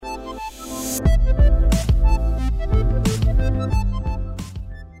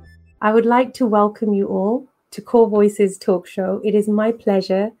I would like to welcome you all to Core Voices talk show. It is my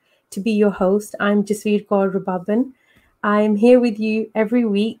pleasure to be your host. I'm Jasveer Kaur Rubaban. I'm here with you every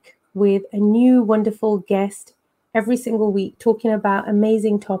week with a new wonderful guest every single week, talking about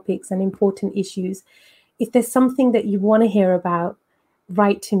amazing topics and important issues. If there's something that you want to hear about,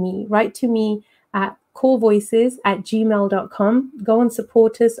 write to me. Write to me at corevoices@gmail.com. Go and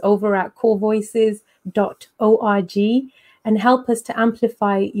support us over at corevoices.org and help us to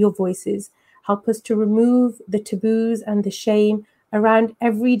amplify your voices. Help us to remove the taboos and the shame around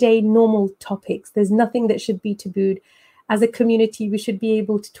everyday normal topics. There's nothing that should be tabooed. As a community, we should be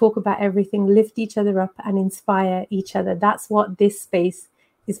able to talk about everything, lift each other up and inspire each other. That's what this space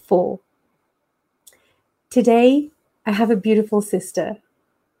is for. Today, I have a beautiful sister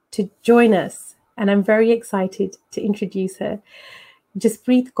to join us, and I'm very excited to introduce her.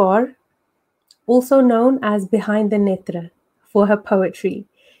 Jaspreet Kaur, also known as Behind the Netra for her poetry.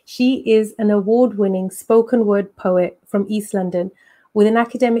 She is an award-winning spoken word poet from East London with an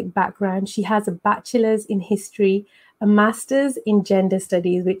academic background. She has a bachelor's in history, a master's in gender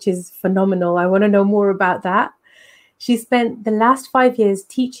studies, which is phenomenal. I want to know more about that. She spent the last 5 years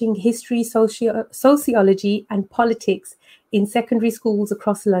teaching history, sociology, and politics in secondary schools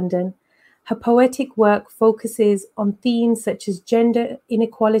across London. Her poetic work focuses on themes such as gender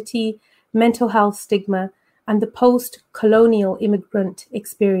inequality, mental health stigma, and the post-colonial immigrant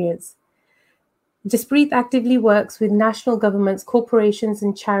experience. Jaspreet actively works with national governments, corporations,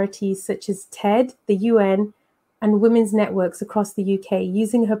 and charities such as TED, the UN, and women's networks across the UK,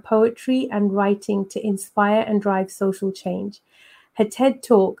 using her poetry and writing to inspire and drive social change. Her TED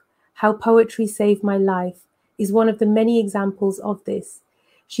Talk, How Poetry Saved My Life, is one of the many examples of this.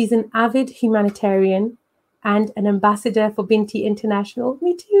 She's an avid humanitarian and an ambassador for Binti International,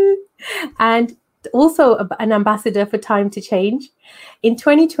 me too, and also an ambassador for Time to Change. In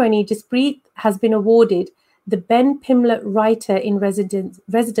 2020, Jaspreet has been awarded the Ben Pimlett Writer in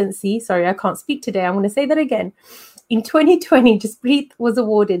Residency. Sorry, I can't speak today. I'm going to say that again. In 2020, Jaspreet was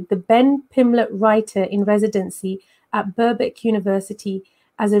awarded the Ben Pimlett Writer in Residency at Birkbeck University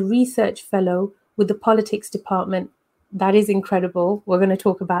as a research fellow with the politics department. That is incredible. We're going to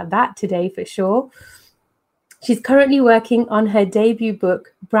talk about that today for sure. She's currently working on her debut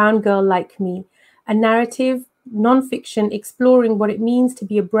book, Brown Girl Like Me, a narrative nonfiction exploring what it means to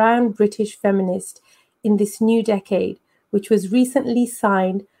be a brown British feminist in this new decade, which was recently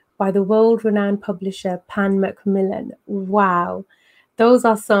signed by the world-renowned publisher Pan Macmillan. Wow, those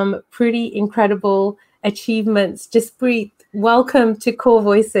are some pretty incredible achievements. Jaspreet, welcome to Core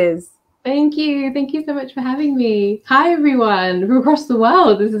Voices. Thank you. Thank you so much for having me. Hi, everyone from across the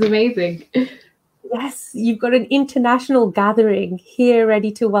world. This is amazing. Yes, you've got an international gathering here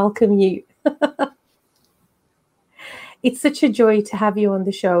ready to welcome you. It's such a joy to have you on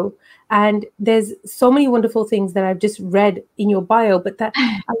the show. And there's so many wonderful things that I've just read in your bio, but that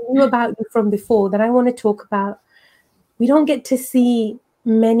I knew about you from before that I want to talk about. We don't get to see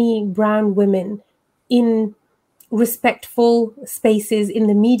many brown women in respectful spaces in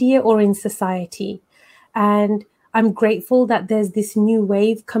the media or in society. And I'm grateful that there's this new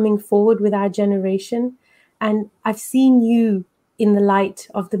wave coming forward with our generation. And I've seen you in the light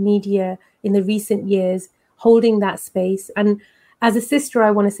of the media in the recent years, holding that space. And as a sister,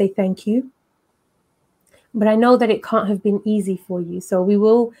 I want to say thank you. But I know that it can't have been easy for you. So we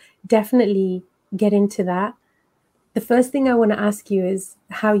will definitely get into that. The first thing I want to ask you is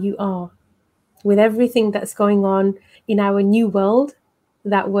how you are. With everything that's going on in our new world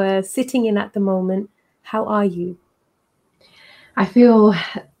that we're sitting in at the moment, how are you? I feel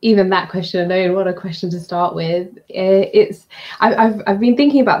even that question alone, what a question to start with. I've been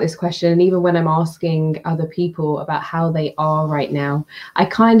thinking about this question, and even when I'm asking other people about how they are right now, I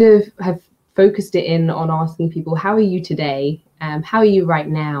kind of have focused it in on asking people, how are you today? How are you right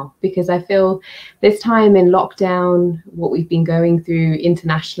now? Because I feel this time in lockdown, what we've been going through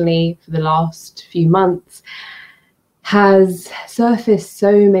internationally for the last few months has surfaced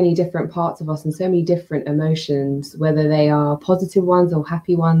so many different parts of us and so many different emotions, whether they are positive ones or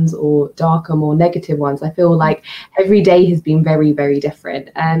happy ones or darker, more negative ones. I feel like every day has been very, very different.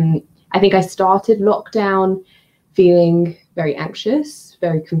 I think I started lockdown feeling very anxious,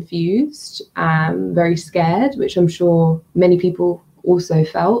 very confused, very scared, which I'm sure many people also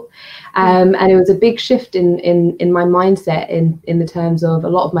felt. And it was a big shift in my mindset in the terms of a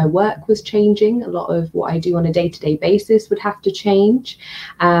lot of my work was changing. A lot of what I do on a day-to-day basis would have to change.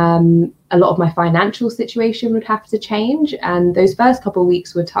 A lot of my financial situation would have to change. And those first couple of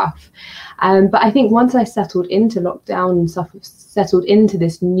weeks were tough. But I think once I settled into lockdown and settled into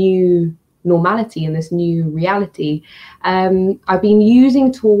this new normality, in this new reality. I've been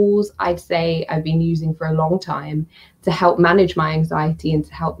using tools, I'd say I've been using for a long time, to help manage my anxiety and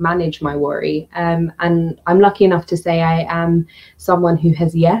to help manage my worry. And I'm lucky enough to say I am someone who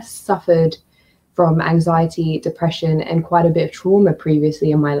has, yes, suffered from anxiety, depression, and quite a bit of trauma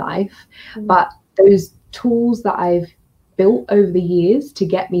previously in my life. But those tools that I've built over the years to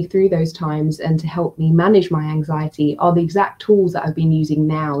get me through those times and to help me manage my anxiety are the exact tools that I've been using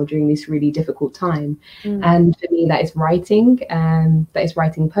now during this really difficult time. And for me, that is writing,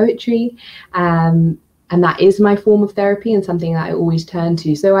 poetry, and that is my form of therapy and something that I always turn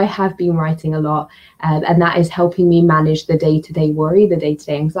to. So I have been writing a lot, and that is helping me manage the day-to-day worry, the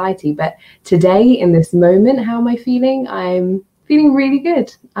day-to-day anxiety. But today, in this moment, how am I feeling? I'm feeling really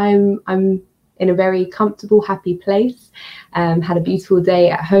good. I'm in a very comfortable, happy place. Had a beautiful day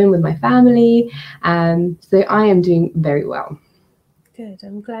at home with my family. So I am doing very well. Good.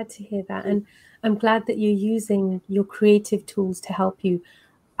 I'm glad to hear that. And I'm glad that you're using your creative tools to help you.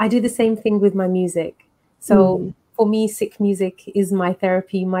 I do the same thing with my music. So for me, Sikh music is my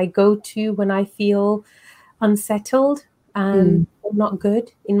therapy, my go-to when I feel unsettled or not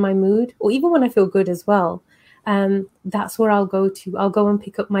good in my mood, or even when I feel good as well. That's where I'll go to. I'll go and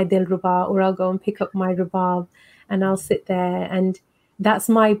pick up my Dilruba, or I'll go and pick up my Rabab, and I'll sit there, and that's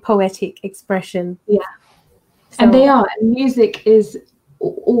my poetic expression. Yeah. So, and they are. Music is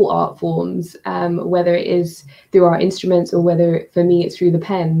all art forms, whether it is through our instruments or whether for me it's through the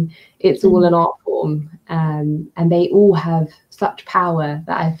pen, it's all an art form. And they all have such power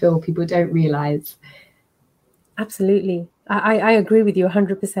that I feel people don't realize. Absolutely. I agree with you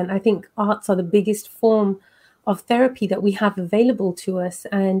 100%. I think arts are the biggest form of therapy that we have available to us.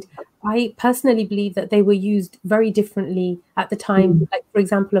 And I personally believe that they were used very differently at the time, like, for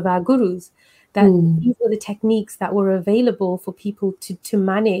example, of our gurus, that these were the techniques that were available for people to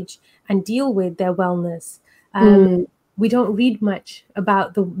manage and deal with their wellness. We don't read much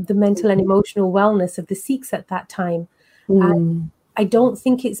about the mental and emotional wellness of the Sikhs at that time. I don't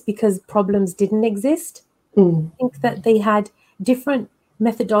think it's because problems didn't exist. I think that they had different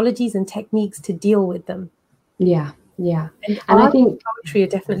methodologies and techniques to deal with them. Yeah. And I think poetry are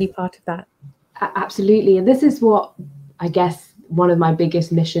definitely part of that. Absolutely. And this is what I guess one of my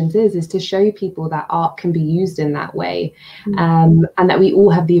biggest missions is to show people that art can be used in that way, and that we all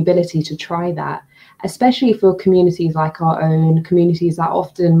have the ability to try that, especially for communities like our own, communities that are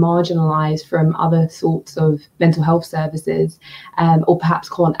often marginalized from other sorts of mental health services, or perhaps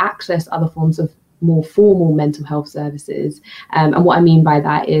can't access other forms of more formal mental health services. And what I mean by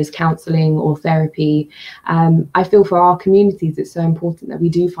that is counselling or therapy. I feel for our communities, it's so important that we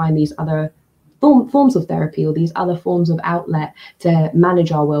do find these other forms of therapy or these other forms of outlet to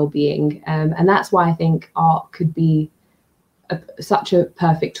manage our well-being. And that's why I think art could be such a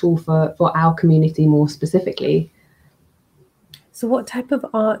perfect tool for our community more specifically. So what type of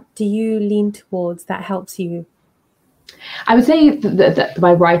art do you lean towards that helps you? I would say that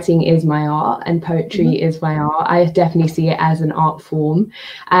my writing is my art and poetry is my art. I definitely see it as an art form.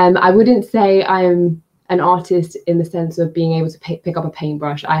 I wouldn't say I'm an artist in the sense of being able to pick up a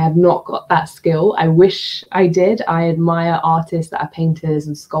paintbrush. I have not got that skill. I wish I did. I admire artists that are painters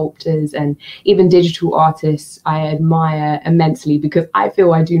and sculptors, and even digital artists I admire immensely, because I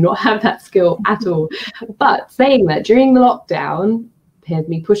feel I do not have that skill at all. But saying that, during the lockdown, here's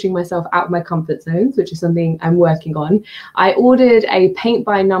me pushing myself out of my comfort zones, which is something I'm working on. I ordered a paint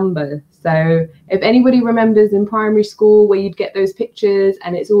by number. So if anybody remembers in primary school where you'd get those pictures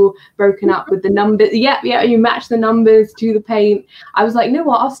and it's all broken up with the numbers, you match the numbers to the paint. I was like, you know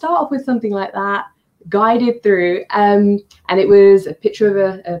what, I'll start off with something like that, guided through, and it was a picture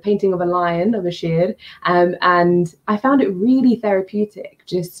of a painting of a lion, of a sher, and I found it really therapeutic,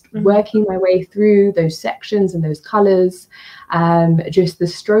 just working my way through those sections and those colors, just the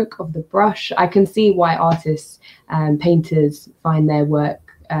stroke of the brush. I can see why artists and painters find their work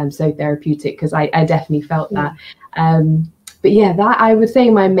so therapeutic, because I definitely felt that. But yeah, that I would say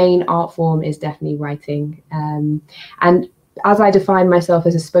my main art form is definitely writing, and as I define myself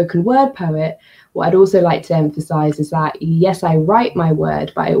as a spoken word poet, what I'd also like to emphasize is that, yes, I write my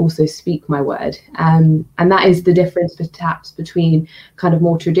word, but I also speak my word. And that is the difference perhaps between kind of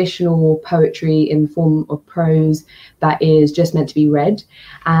more traditional poetry in the form of prose that is just meant to be read,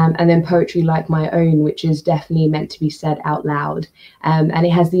 and then poetry like my own, which is definitely meant to be said out loud. And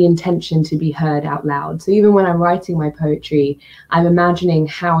it has the intention to be heard out loud. So even when I'm writing my poetry, I'm imagining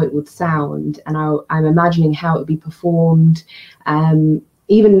how it would sound, and I'm imagining how it would be performed,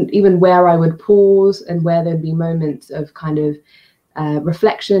 even where I would pause and where there'd be moments of kind of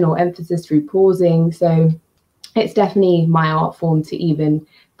reflection or emphasis through pausing. So it's definitely my art form to even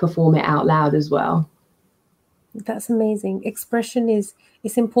perform it out loud as well. That's amazing. Expression is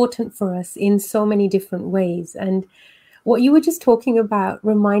important for us in so many different ways. And what you were just talking about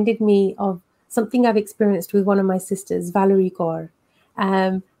reminded me of something I've experienced with one of my sisters, Valerie Kaur.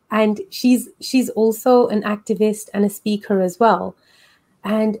 And she's also an activist and a speaker as well.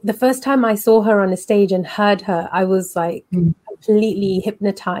 And the first time I saw her on a stage and heard her, I was like completely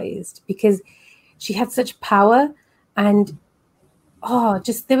hypnotized, because she had such power, and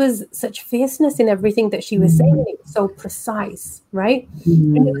just there was such fierceness in everything that she was saying. It was so precise, right?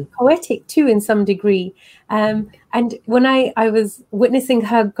 And it was poetic too, in some degree. And when I was witnessing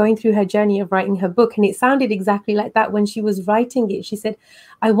her going through her journey of writing her book, and it sounded exactly like that when she was writing it. She said,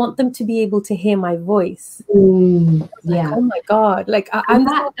 I want them to be able to hear my voice. Like, oh my God. Like I'm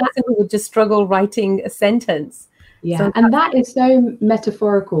the person who would just struggle writing a sentence. Yeah, so and that is so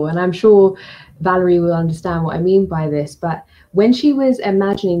metaphorical, and I'm sure Valerie will understand what I mean by this. But when she was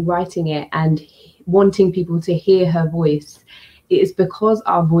imagining writing it and wanting people to hear her voice, it is because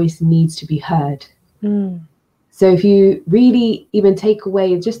our voice needs to be heard. So if you really even take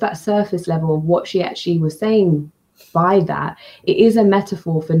away just that surface level of what she actually was saying by that, it is a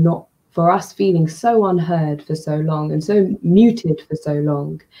metaphor for us feeling so unheard for so long and so muted for so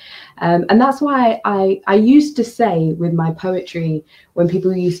long. And that's why I used to say with my poetry, when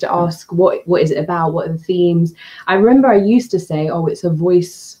people used to ask, what is it about? What are the themes? I remember I used to say, oh, it's a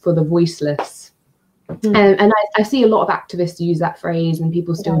voice for the voiceless. And I see a lot of activists use that phrase, and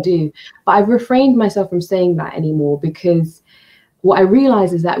people still do. But I've refrained myself from saying that anymore, because what I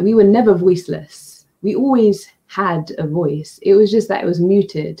realized is that we were never voiceless. We always had a voice. It was just that it was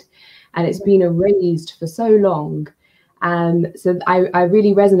muted. And it's been erased for so long. So I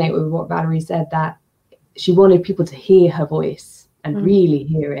really resonate with what Valerie said, that she wanted people to hear her voice and really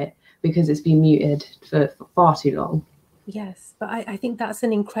hear it, because it's been muted for far too long. Yes, but I think that's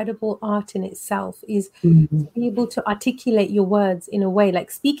an incredible art in itself, is to be able to articulate your words in a way.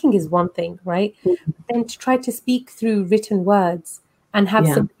 Like speaking is one thing, right? Then to try to speak through written words and have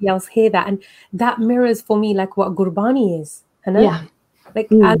somebody else hear that. And that mirrors for me like what Gurbani is.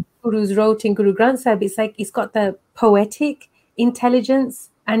 Like as Gurus wrote in Guru Granth Sahib, it's like it's got the poetic intelligence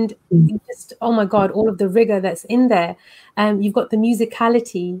and just, oh my God, all of the rigor that's in there. You've got the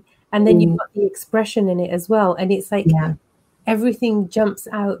musicality, and then you've got the expression in it as well. And it's like everything jumps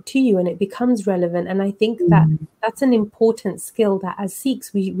out to you and it becomes relevant. And I think that that's an important skill that as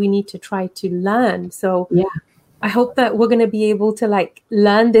Sikhs we need to try to learn. So I hope that we're going to be able to like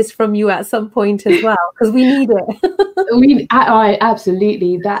learn this from you at some point as well, because we need it. I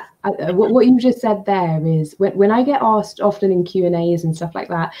absolutely. That what you just said there is when I get asked often in Q&As and stuff like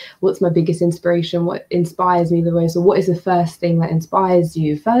that, what's my biggest inspiration? What inspires me the most? Or what is the first thing that inspires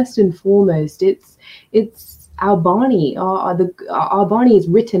you? First and foremost, it's our Bani. Our Bani is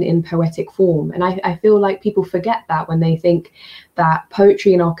written in poetic form, and I feel like people forget that when they think that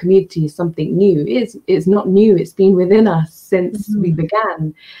poetry in our community is something new. It's not new. It's been within us since we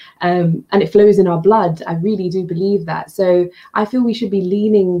began, and it flows in our blood. I really do believe that. So I feel we should be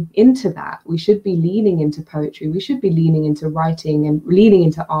leaning into that. We should be leaning into poetry. We should be leaning into writing and leaning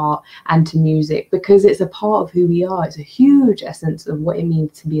into art and to music, because it's a part of who we are. It's a huge essence of what it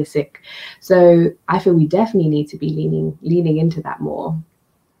means to be a Sikh. So I feel we definitely need to be leaning into that more.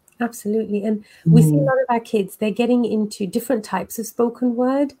 Absolutely. And we see a lot of our kids, they're getting into different types of spoken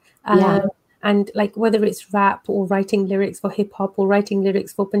word. And like whether it's rap or writing lyrics for hip hop or writing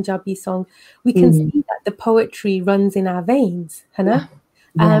lyrics for Punjabi song, we can see that the poetry runs in our veins.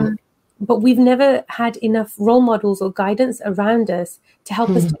 But we've never had enough role models or guidance around us to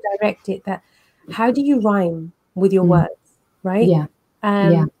help us to direct it. That how do you rhyme with your words, right?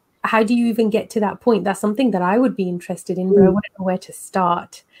 How do you even get to that point? That's something that I would be interested in, but I wouldn't know where to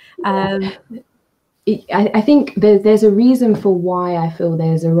start. I think there's a reason for why I feel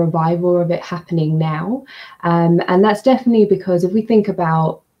there's a revival of it happening now. And that's definitely because if we think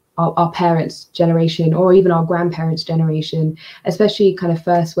about our parents' generation or even our grandparents' generation, especially kind of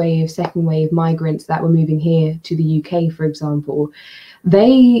first wave, second wave migrants that were moving here to the UK, for example,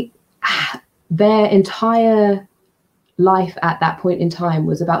 their entire life at that point in time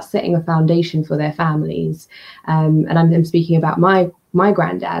was about setting a foundation for their families. And I'm speaking about my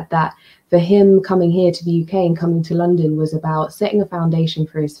granddad, that for him coming here to the UK and coming to London was about setting a foundation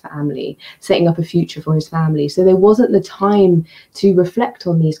for his family, setting up a future for his family. So there wasn't the time to reflect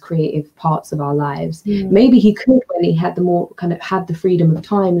on these creative parts of our lives. Maybe he could when he had the freedom of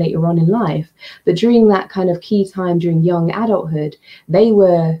time later on in life, but during that kind of key time during young adulthood, they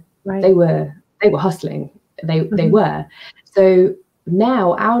were hustling. They were. So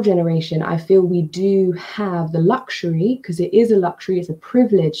now our generation, I feel we do have the luxury, because it is a luxury, it's a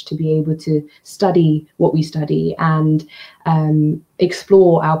privilege to be able to study what we study and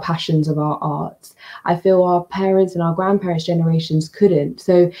explore our passions of our arts. I feel our parents and our grandparents' generations couldn't.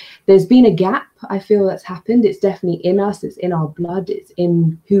 So there's been a gap, I feel, that's happened. It's definitely in us, it's in our blood, it's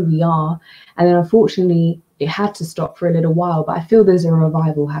in who we are. And then unfortunately, it had to stop for a little while, but I feel there's a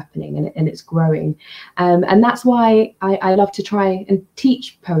revival happening, and it's growing. And that's why I love to try and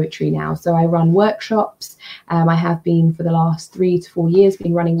teach poetry now. So I run workshops. I have been for the last 3 to 4 years,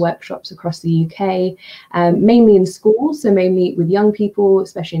 been running workshops across the UK, mainly in schools, so mainly with young people,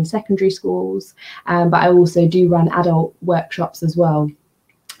 especially in secondary schools. But I also do run adult workshops as well.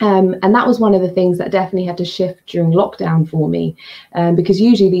 And that was one of the things that definitely had to shift during lockdown for me, because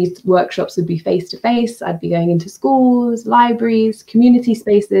usually these workshops would be face-to-face. I'd be going into schools, libraries, community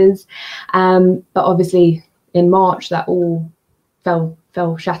spaces. But obviously in March, that all fell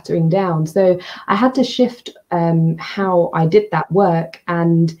shattering down. So I had to shift how I did that work.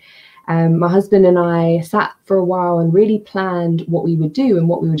 And my husband and I sat for a while and really planned what we would do and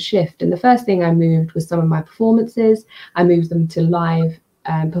what we would shift. And the first thing I moved was some of my performances. I moved them to live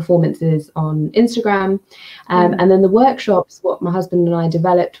performances on Instagram, and then the workshops, what my husband and I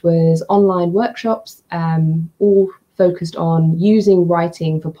developed was online workshops, all focused on using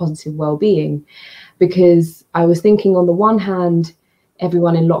writing for positive well-being, because I was thinking, on the one hand,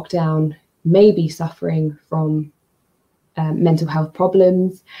 everyone in lockdown may be suffering from mental health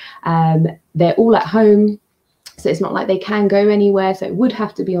problems. They're all at home, so it's not like they can go anywhere, so it would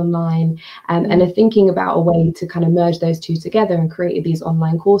have to be online, and are thinking about a way to kind of merge those two together and create these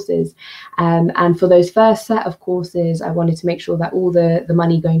online courses. And for those first set of courses, I wanted to make sure that all the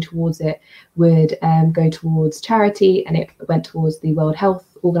money going towards it would go towards charity, and it went towards the World Health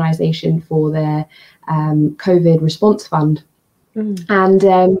Organization for their COVID response fund. And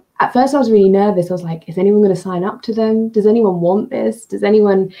at first I was really nervous. I was like, is anyone going to sign up to them? Does anyone want this? Does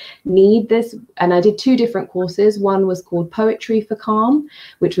anyone need this? And I did 2 different courses. One was called Poetry for Calm,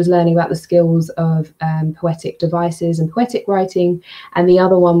 which was learning about the skills of poetic devices and poetic writing. And the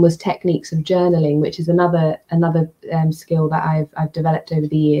other one was Techniques of Journaling, which is another skill that I've developed over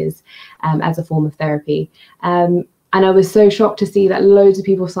the years as a form of therapy. And I was so shocked to see that loads of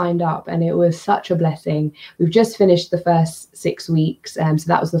people signed up, and it was such a blessing. We've just finished the first 6 weeks, so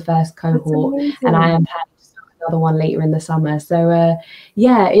that was the first cohort, and I am planning to start another one later in the summer. So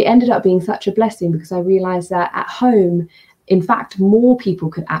yeah, it ended up being such a blessing, because I realized that at home, in fact, more people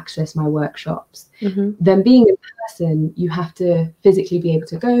could access my workshops. Than being in person. You have to physically be able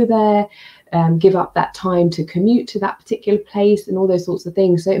to go there, give up that time to commute to that particular place and all those sorts of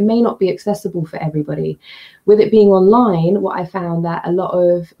things. So it may not be accessible for everybody. With it being online, what I found that a lot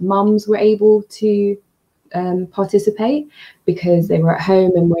of mums were able to participate, because they were at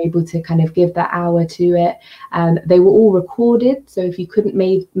home and were able to kind of give that hour to it. They were all recorded, so if you couldn't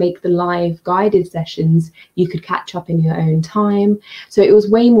make the live guided sessions, you could catch up in your own time. So it was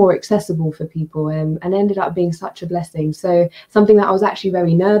way more accessible for people, and ended up being such a blessing. So something that I was actually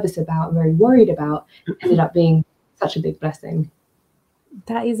very nervous about and very worried about ended up being such a big blessing.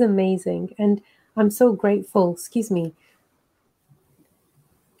 That is amazing, and I'm so grateful. Excuse me.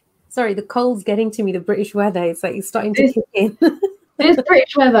 Sorry, the cold's getting to me, the British weather. It's like it's starting to kick in. This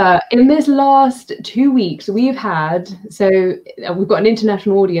British weather, in this last 2 weeks, we've got an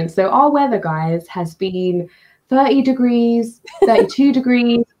international audience. So our weather, guys, has been 30 degrees, 32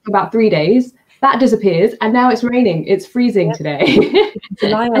 degrees for about 3 days. That disappears, and now it's raining. It's freezing today. As you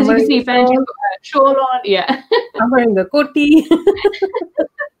can see, Benji's got a shawl on. Yeah. I'm wearing the koti.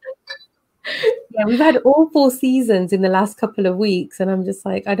 Yeah, we've had all 4 seasons in the last couple of weeks, and I'm just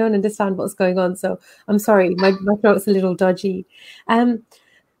like, I don't understand what's going on. So I'm sorry, my throat's a little dodgy.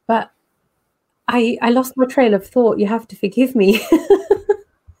 But I lost my trail of thought. You have to forgive me.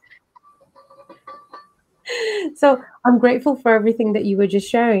 So I'm grateful for everything that you were just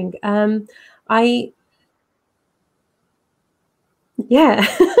sharing. Yeah.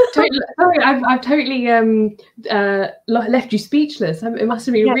 Sorry, I've totally left you speechless. It must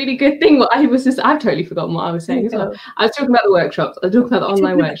have been a really good thing. I've totally forgotten what I was saying as well. I was talking about the workshops. I was talking about the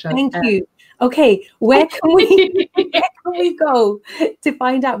online workshops. Thank you. Okay, where can we go to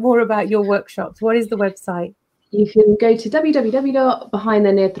find out more about your workshops? What is the website? You can go to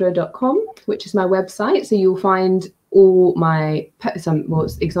www.behindthenethra.com, which is my website. So you'll find all my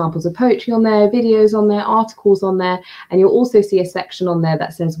examples of poetry on there, videos on there, articles on there, and you'll also see a section on there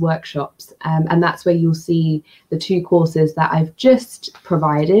that says workshops, and that's where you'll see the 2 courses that I've just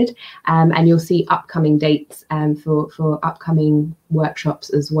provided, and you'll see upcoming dates for upcoming workshops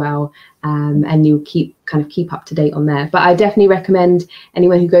as well, and you'll keep up to date on there. But I definitely recommend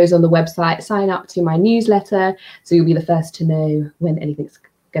anyone who goes on the website sign up to my newsletter, so you'll be the first to know when anything's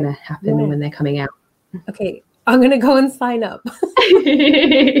going to happen and when they're coming out. Okay, I'm going to go and sign up.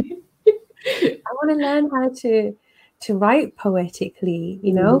 I want to learn how to write poetically,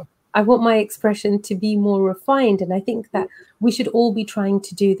 you know. I want my expression to be more refined, and I think that we should all be trying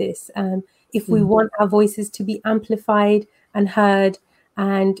to do this. If we want our voices to be amplified and heard,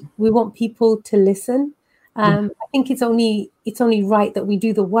 and we want people to listen, I think it's only right that we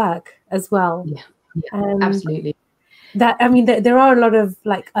do the work as well. Absolutely. That, I mean, there are a lot of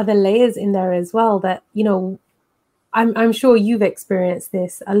like other layers in there as well that, you know, I'm sure you've experienced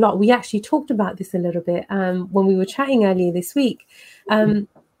this a lot. We actually talked about this a little bit when we were chatting earlier this week.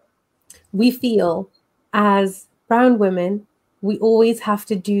 We feel as brown women, we always have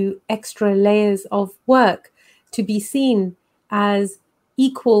to do extra layers of work to be seen as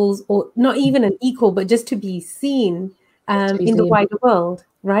equals, or not even an equal, but just to be seen in the wider world,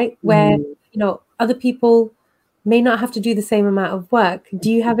 right? Where, you know, other people may not have to do the same amount of work.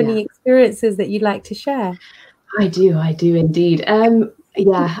 Do you have any experiences that you'd like to share? I do indeed.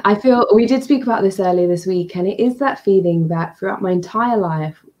 I feel we did speak about this earlier this week, and it is that feeling that throughout my entire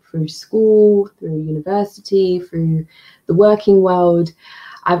life, through school, through university, through the working world,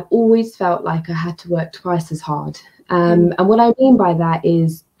 I've always felt like I had to work twice as hard. And what I mean by that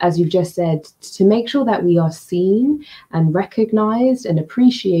is, as you've just said, to make sure that we are seen and recognized and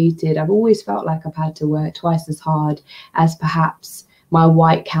appreciated. I've always felt like I've had to work twice as hard as perhaps my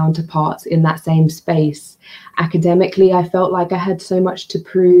white counterparts in that same space. Academically, I felt like I had so much to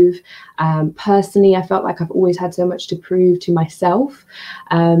prove. Personally, I felt like I've always had so much to prove to myself.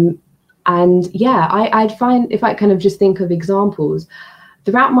 I'd find, if I kind of just think of examples,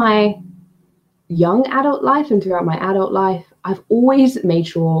 throughout my young adult life and throughout my adult life, I've always made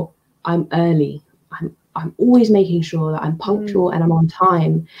sure I'm early. I'm always making sure that I'm punctual and I'm on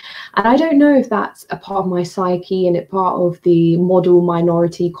time. And I don't know if that's a part of my psyche and it's part of the model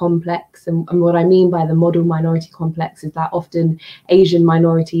minority complex. And what I mean by the model minority complex is that often Asian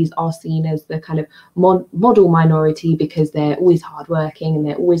minorities are seen as the kind of model minority because they're always hardworking and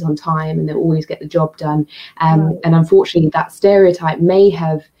they're always on time and they always get the job done. And unfortunately, that stereotype may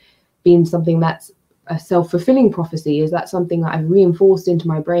have been something that's a self-fulfilling prophecy. Is that something that I've reinforced into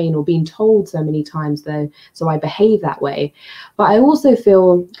my brain or been told so many times, though, so I behave that way? But I also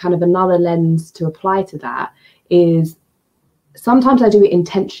feel kind of another lens to apply to that is sometimes I do it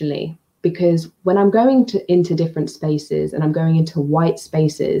intentionally, because when I'm going into different spaces and I'm going into white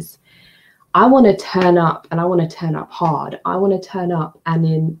spaces, I want to turn up, and I want to turn up hard. I want to turn up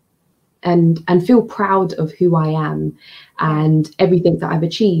and feel proud of who I am and everything that I've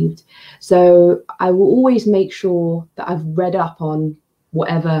achieved. So I will always make sure that I've read up on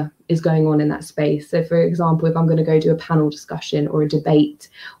whatever is going on in that space. So for example, if I'm going to go do a panel discussion or a debate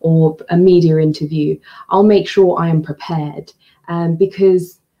or a media interview, I'll make sure I am prepared,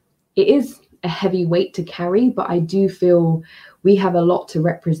 because it is a heavy weight to carry, but I do feel we have a lot to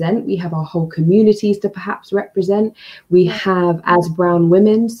represent. We have our whole communities to perhaps represent. We have, as brown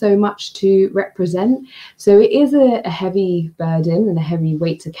women, so much to represent. So it is a heavy burden and a heavy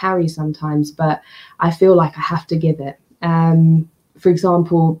weight to carry sometimes, but I feel like I have to give it. For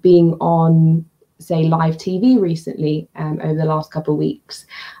example, being on, say, live TV recently over the last couple of weeks,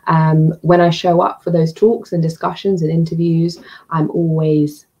 when I show up for those talks and discussions and interviews, I'm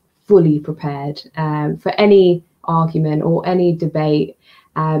always fully prepared for any argument or any debate,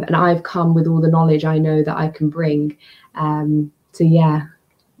 and I've come with all the knowledge I know that I can bring. So yeah,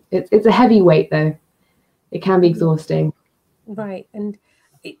 it's a heavy weight, though. It can be exhausting. Right. And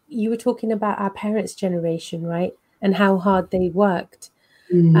you were talking about our parents' generation, right, and how hard they worked.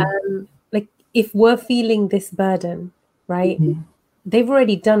 Like, if we're feeling this burden, right, they've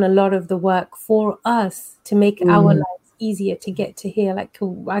already done a lot of the work for us to make our lives easier to get to here. Like,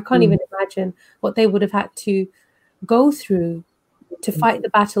 I can't even imagine what they would have had to go through to fight the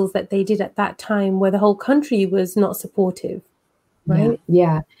battles that they did at that time, where the whole country was not supportive, right?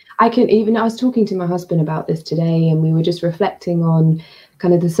 Yeah. I was talking to my husband about this today, and we were just reflecting on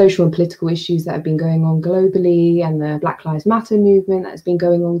kind of the social and political issues that have been going on globally and the Black Lives Matter movement that has been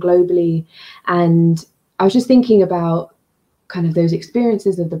going on globally. And I was just thinking about kind of those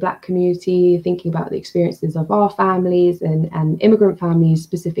experiences of the Black community, thinking about the experiences of our families and immigrant families,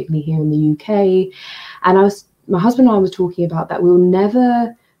 specifically here in the UK. And I was my husband and I were talking about that we'll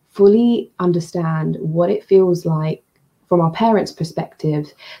never fully understand what it feels like from our parents'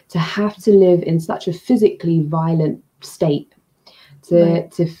 perspective to have to live in such a physically violent state, to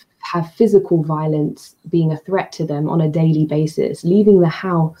have physical violence being a threat to them on a daily basis. Leaving the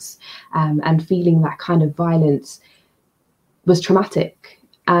house and feeling that kind of violence was traumatic.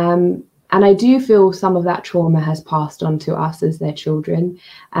 And I do feel some of that trauma has passed on to us as their children.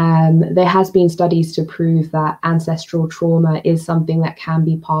 There has been studies to prove that ancestral trauma is something that can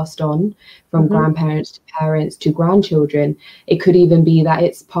be passed on from grandparents to parents to grandchildren. It could even be that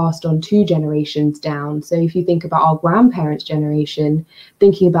it's passed on 2 generations down. So if you think about our grandparents' generation,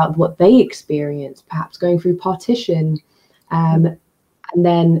 thinking about what they experienced, perhaps going through partition, and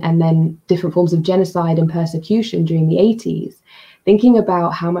then different forms of genocide and persecution during the 80s. Thinking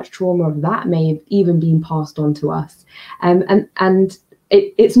about how much trauma of that may have even been passed on to us. And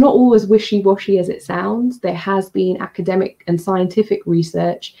it's not always wishy-washy as it sounds. There has been academic and scientific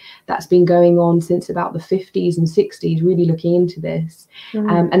research that's been going on since about the 50s and 60s, really looking into this.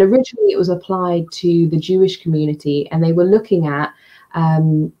 And originally it was applied to the Jewish community, and they were looking at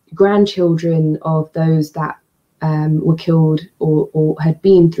grandchildren of those that were killed or had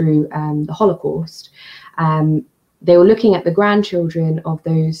been through the Holocaust. They were looking at the grandchildren of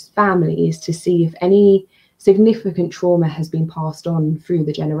those families to see if any significant trauma has been passed on through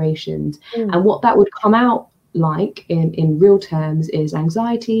the generations. And what that would come out like in real terms is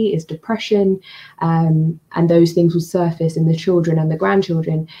anxiety, is depression, and those things will surface in the children and the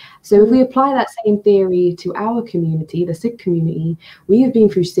grandchildren. So if we apply that same theory to our community, the Sikh community, we have been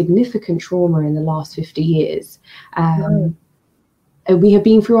through significant trauma in the last 50 years. We have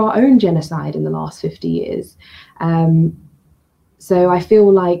been through our own genocide in the last 50 years. So I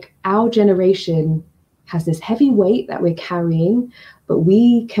feel like our generation has this heavy weight that we're carrying, but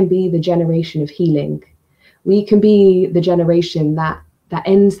we can be the generation of healing. We can be the generation that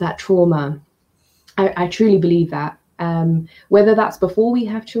ends that trauma. I truly believe that. Whether that's before we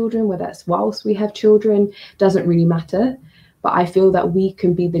have children, whether that's whilst we have children, doesn't really matter. But I feel that we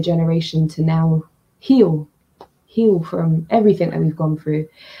can be the generation to now heal from everything that we've gone through.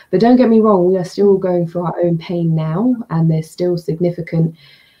 But don't get me wrong, we are still going through our own pain now, and there's still significant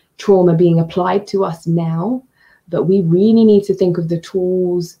trauma being applied to us now. But we really need to think of the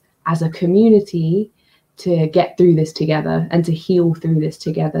tools as a community to get through this together and to heal through this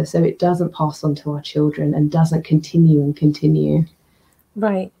together, so it doesn't pass on to our children and doesn't continue.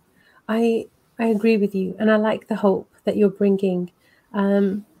 Right. I agree with you, and I like the hope that you're bringing.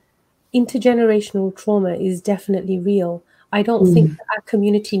 Intergenerational trauma is definitely real. I don't think that our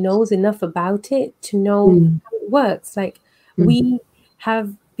community knows enough about it to know how it works. Like we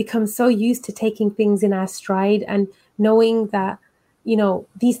have become so used to taking things in our stride and knowing that, you know,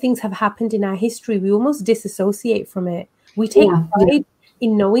 these things have happened in our history. We almost disassociate from it. We take pride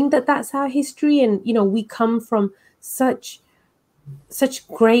in knowing that that's our history, and, you know, we come from such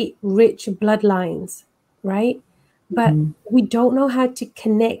great, rich bloodlines, right? But we don't know how to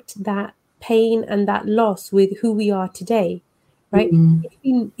connect that pain and that loss with who we are today, right?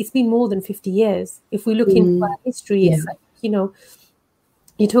 It's been more than 50 years. If we look into our history, it's like, you know,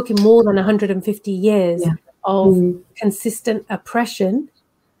 you're talking more than 150 years of consistent oppression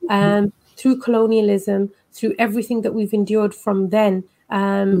through colonialism, through everything that we've endured from then.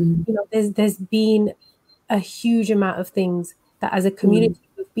 You know, there's been a huge amount of things that as a community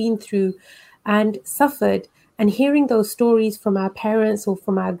we've been through and suffered. And hearing those stories from our parents or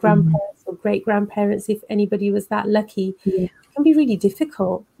from our grandparents or great-grandparents, if anybody was that lucky, it can be really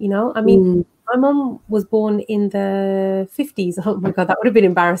difficult, you know? I mean, my mom was born in the 50s. Oh my God, that would have been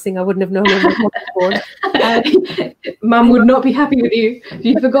embarrassing. I wouldn't have known when my mom was born. Mum would not be happy with you.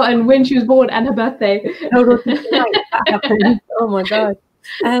 You've forgotten when she was born and her birthday. No, that happened. Oh my God.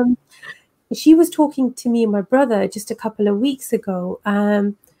 She was talking to me and my brother just a couple of weeks ago.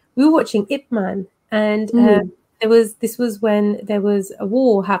 We were watching Ip Man. And this was when there was a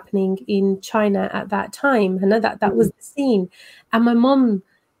war happening in China at that time. I know that was the scene. And my mom,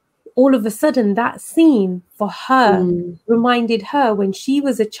 all of a sudden, that scene for her reminded her when she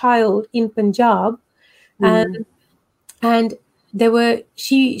was a child in Punjab. And there were,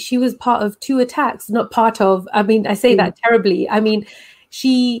 she was part of 2 attacks, not part of, I mean, I say that terribly. I mean,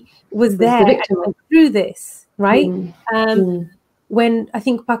 she was there and through this, right? When I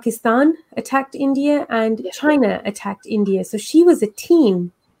think Pakistan attacked India and China attacked India. So she was a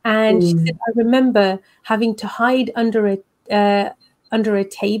teen, and she said, I remember having to hide under a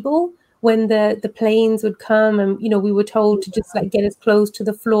table when the planes would come, and, you know, we were told to just like get as close to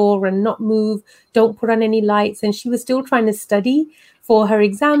the floor and not move, don't put on any lights. And she was still trying to study for her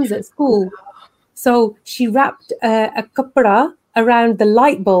exams at school. So she wrapped a kapra around the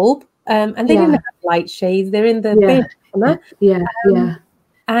light bulb, and they didn't have light shades. They're in the bin.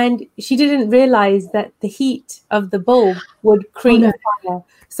 And she didn't realize that the heat of the bulb would create a fire.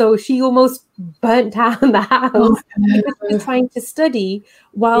 So she almost burnt down the house because she was trying to study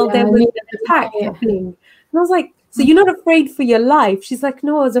while there was an attack happening. And I was like, so you're not afraid for your life? She's like,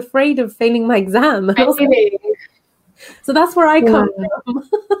 no, I was afraid of failing my exam. And I was like, so that's where I come from.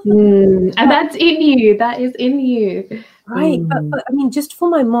 And that's in you. That is in you. Right. But I mean, just for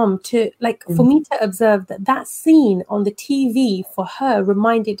my mom to for me to observe that scene on the TV for her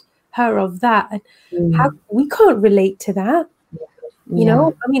reminded her of that. And how we can't relate to that. You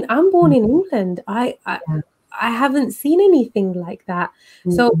know, I mean, I'm born in England. I haven't seen anything like that.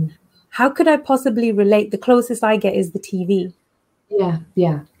 So how could I possibly relate? The closest I get is the TV.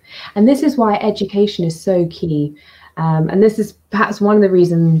 Yeah. And this is why education is so key. And this is perhaps one of the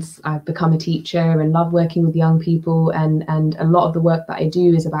reasons I've become a teacher and love working with young people. And a lot of the work that I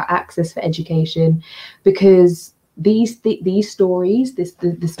do is about access for education, because these stories,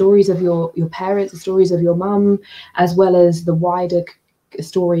 the stories of your parents, the stories of your mum, as well as the wider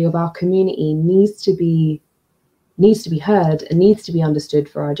story of our community needs to be heard and needs to be understood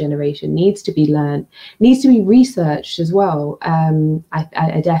for our generation, needs to be learned, needs to be researched as well.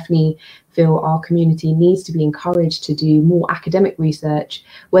 I definitely feel our community needs to be encouraged to do more academic research,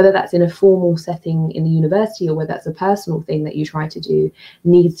 whether that's in a formal setting in the university or whether that's a personal thing that you try to do,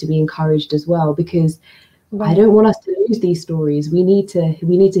 needs to be encouraged as well, because I don't want us to lose these stories. We need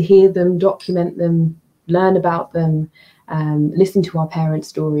to hear them, document them, learn about them, listen to our parents'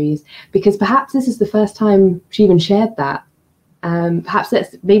 stories, because perhaps this is the first time she even shared that. Perhaps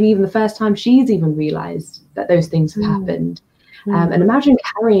that's maybe even the first time she's even realized that those things have happened. And imagine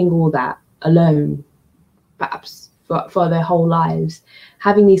carrying all that alone, perhaps for their whole lives.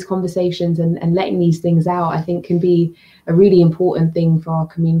 Having these conversations and letting these things out, I think, can be a really important thing for our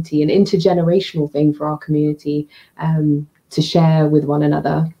community, an intergenerational thing for our community, to share with one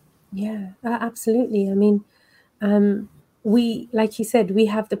another. Yeah, absolutely. I mean, we, like you said, we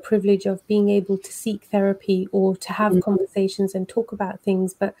have the privilege of being able to seek therapy or to have conversations and talk about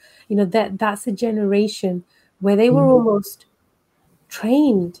things. But, you know, that's a generation where they were almost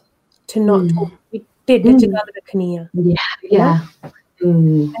trained to not talk. We did and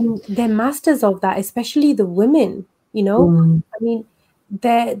they're masters of that, especially the women, you know. I mean,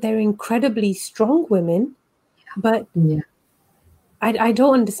 they're incredibly strong women, but I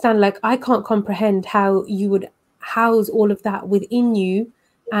don't understand. Like, I can't comprehend how you would house all of that within you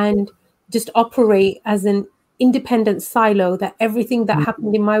and just operate as an independent silo, that everything that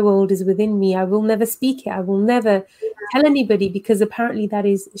happened in my world is within me. I will never speak it. I will never tell anybody, because apparently that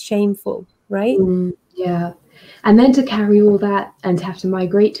is shameful, right? And then to carry all that and to have to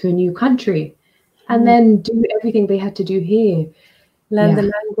migrate to a new country and then do everything they had to do here. Learn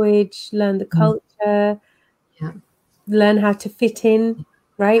the language, learn the culture, learn how to fit in,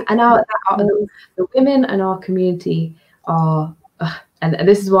 right? And the women in our community are, and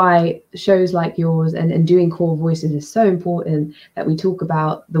this is why shows like yours and doing Core Voices is so important, that we talk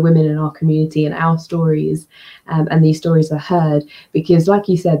about the women in our community and our stories, and these stories are heard, because like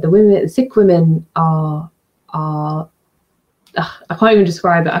you said, the Sikh women are I can't even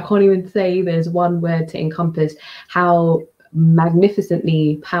describe it. I can't even say there's one word to encompass how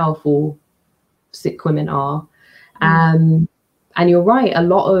magnificently powerful Sikh women are. And you're right, a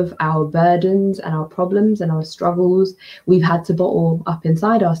lot of our burdens and our problems and our struggles, we've had to bottle up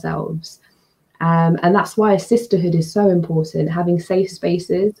inside ourselves. And that's why sisterhood is so important. Having safe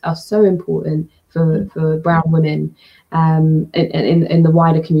spaces are so important for brown women, in the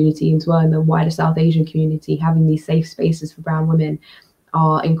wider community as well, in the wider South Asian community. Having these safe spaces for brown women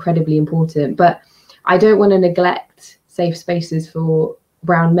are incredibly important. But I don't want to neglect safe spaces for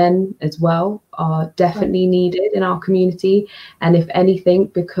brown men as well, are definitely needed in our community. And if anything,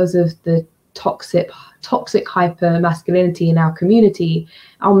 because of the toxic hyper masculinity in our community,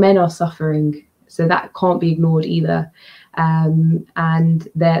 our men are suffering. So that can't be ignored either. And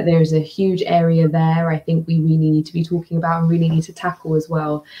there's a huge area there I think we really need to be talking about and really need to tackle as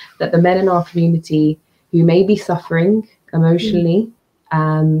well, that the men in our community who may be suffering emotionally,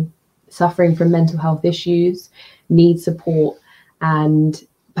 suffering from mental health issues, need support, and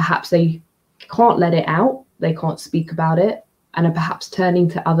perhaps they can't let it out, they can't speak about it, and are perhaps turning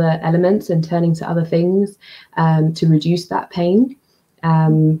to other elements and turning to other things to reduce that pain.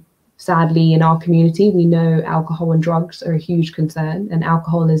 Sadly, in our community, we know alcohol and drugs are a huge concern, and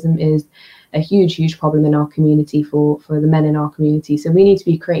alcoholism is a huge problem in our community for the men in our community. So we need to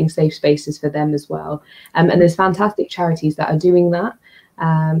be creating safe spaces for them as well. And there's fantastic charities that are doing that.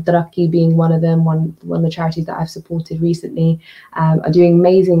 Taraqi being one of them, one of the charities that I've supported recently, are doing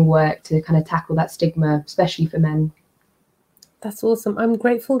amazing work to kind of tackle that stigma, especially for men. That's awesome. I'm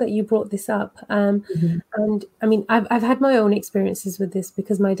grateful that you brought this up. And I mean, I've had my own experiences with this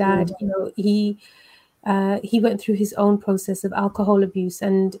because my dad, you know, he went through his own process of alcohol abuse,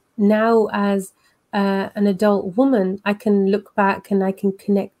 and now as an adult woman, I can look back and I can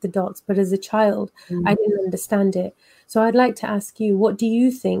connect the dots. But as a child, I didn't understand it. So I'd like to ask you, what do you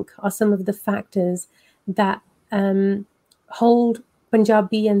think are some of the factors that hold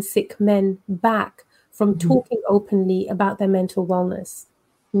Punjabi and Sikh men back from talking openly about their mental wellness?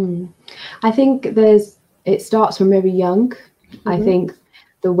 I think it starts from very young. I think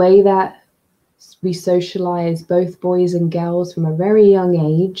the way that we socialize both boys and girls from a very young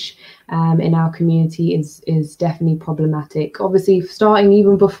age in our community is definitely problematic. Obviously, starting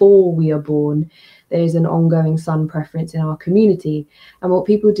even before we are born, there's an ongoing son preference in our community. And what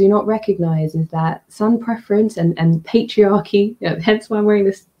people do not recognize is that son preference and patriarchy, you know, hence why I'm wearing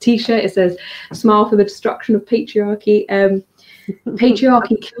this t-shirt, it says smile for the destruction of patriarchy.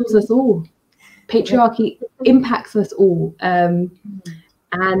 Patriarchy kills us all. Patriarchy impacts us all. And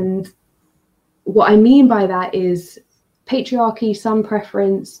what I mean by that is patriarchy, son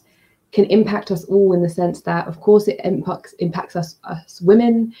preference can impact us all in the sense that, of course, it impacts us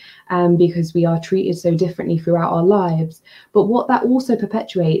women because we are treated so differently throughout our lives. But what that also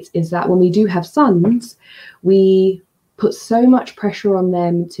perpetuates is that when we do have sons, we put so much pressure on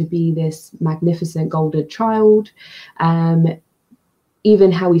them to be this magnificent golden child.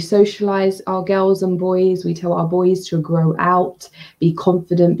 Even how we socialize our girls and boys, we tell our boys to grow out, be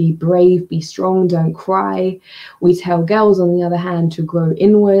confident, be brave, be strong, don't cry. We tell girls, on the other hand, to grow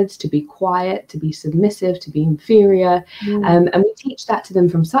inwards, to be quiet, to be submissive, to be inferior. And we teach that to them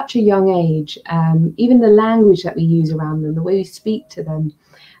from such a young age, even the language that we use around them, the way we speak to them.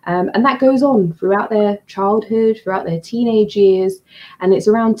 And that goes on throughout their childhood, throughout their teenage years. And it's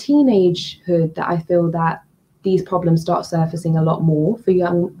around teenagehood that I feel that these problems start surfacing a lot more for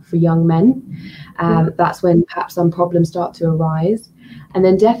young men. That's when perhaps some problems start to arise. And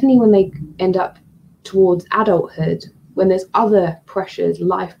then definitely when they end up towards adulthood, when there's other pressures,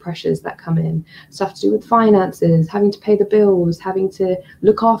 life pressures that come in, stuff to do with finances, having to pay the bills, having to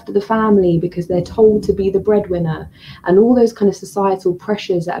look after the family because they're told to be the breadwinner, and all those kind of societal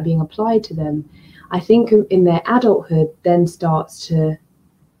pressures that are being applied to them, I think in their adulthood then starts to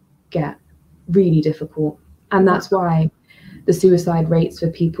get really difficult. And that's why the suicide rates for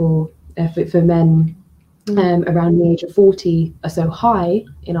people, for men around the age of 40 are so high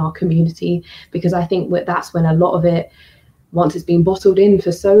in our community, because I think that's when a lot of it, once it's been bottled in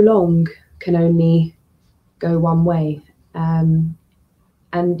for so long, can only go one way. And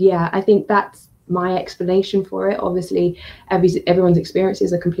yeah, I think that's my explanation for it. Obviously, everyone's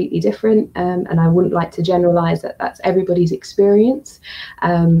experiences are completely different, and I wouldn't like to generalize that that's everybody's experience.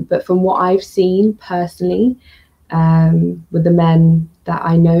 But from what I've seen personally, with the men that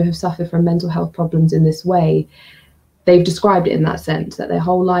I know have suffered from mental health problems in this way, they've described it in that sense, that their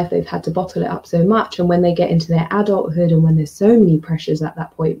whole life they've had to bottle it up so much, and when they get into their adulthood and when there's so many pressures at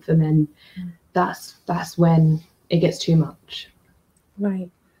that point for men, that's when it gets too much. Right.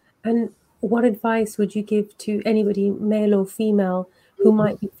 And what advice would you give to anybody, male or female, who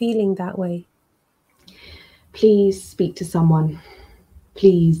might be feeling that way? Please speak to someone.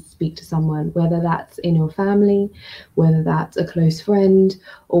 Please speak to someone, whether that's in your family, whether that's a close friend,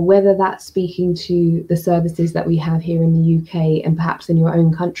 or whether that's speaking to the services that we have here in the UK, and perhaps in your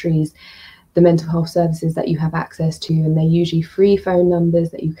own countries, the mental health services that you have access to. And they're usually free phone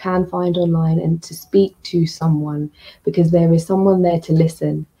numbers that you can find online, and to speak to someone, because there is someone there to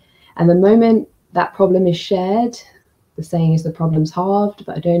listen. And the moment that problem is shared, the saying is the problem's halved,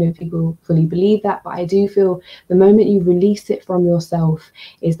 but I don't know if people fully believe that. But I do feel the moment you release it from yourself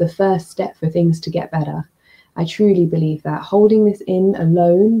is the first step for things to get better. I truly believe that. Holding this in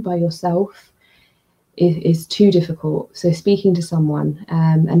alone by yourself is too difficult. So speaking to someone,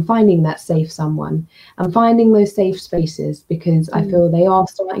 and finding that safe someone, and finding those safe spaces, because I feel they are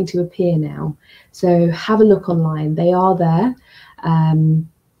starting to appear now. So have a look online. They are there.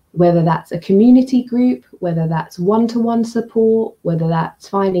 Whether that's a community group, whether that's one-to-one support, whether that's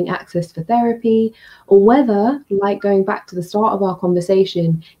finding access for therapy, or whether, like going back to the start of our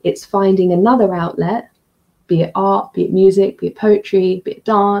conversation, it's finding another outlet, be it art, be it music, be it poetry, be it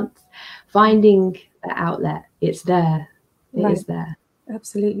dance, finding that outlet. It's there. It is there.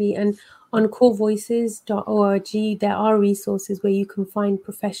 Absolutely. And on corevoices.org, there are resources where you can find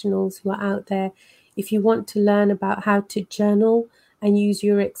professionals who are out there. If you want to learn about how to journal and use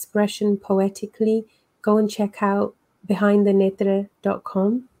your expression poetically, go and check out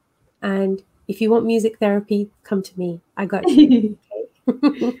behindthenetra.com. And if you want music therapy, come to me. I got you.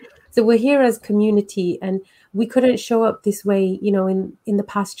 Okay? So we're here as community, and we couldn't show up this way, you know, in the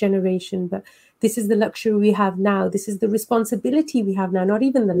past generation, but this is the luxury we have now. This is the responsibility we have now, not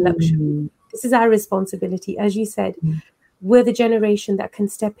even the luxury. This is our responsibility. As you said, we're the generation that can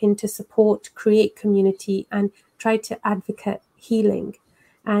step in to support, create community, and try to advocate healing.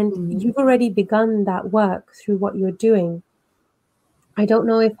 And you've already begun that work through what you're doing. I don't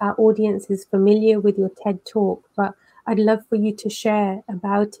know if our audience is familiar with your TED Talk, but I'd love for you to share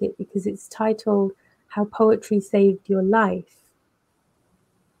about it, because it's titled How Poetry Saved Your Life.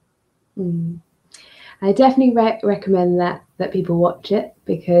 I definitely recommend that people watch it,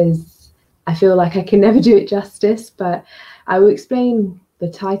 because I feel like I can never do it justice, but I will explain the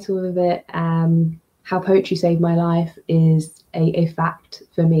title of it. How Poetry Saved My Life is a fact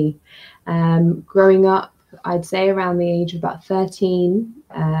for me. Growing up, I'd say around the age of about 13,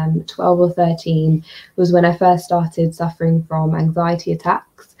 12 or 13 was when I first started suffering from anxiety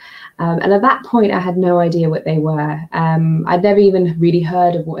attacks. And at that point, I had no idea what they were. I'd never even really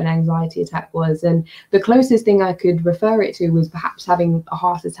heard of what an anxiety attack was. And the closest thing I could refer it to was perhaps having a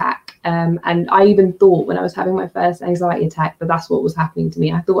heart attack. And I even thought when I was having my first anxiety attack that that's what was happening to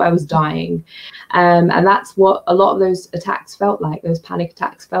me. I thought I was dying. And that's what a lot of those attacks felt like. Those panic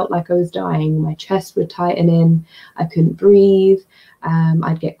attacks felt like I was dying. My chest would tighten in. I couldn't breathe.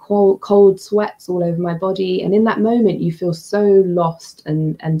 I'd get cold sweats all over my body. And in that moment, you feel so lost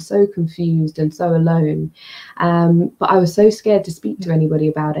and so confused and so alone. But I was so scared to speak to anybody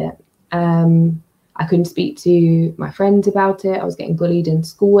about it. I couldn't speak to my friends about it. I was getting bullied in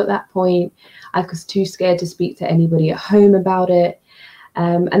school at that point. I was too scared to speak to anybody at home about it.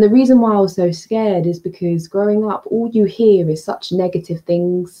 And the reason why I was so scared is because growing up, all you hear is such negative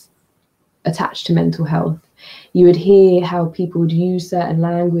things attached to mental health. You would hear how people would use certain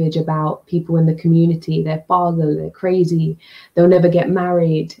language about people in the community. They're pagal, they're crazy, they'll never get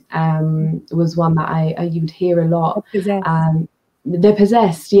married. Was one that you would hear a lot. They're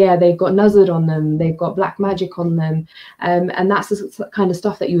possessed, yeah, they've got nazar on them, they've got black magic on them. And that's the kind of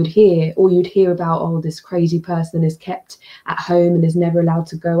stuff that you would hear. Or you'd hear about, oh, this crazy person is kept at home and is never allowed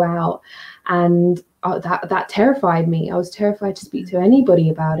to go out. And that terrified me. I was terrified to speak to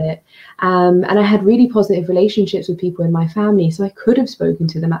anybody about it. And I had really positive relationships with people in my family, so I could have spoken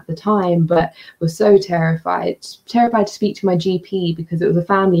to them at the time, but was so terrified to speak to my GP, because it was a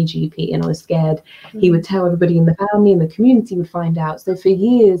family GP and I was scared he would tell everybody in the family and the community would find out. So for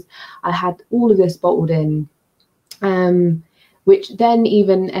years, I had all of this bottled in. Which then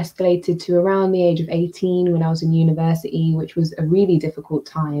even escalated to around the age of 18 when I was in university, which was a really difficult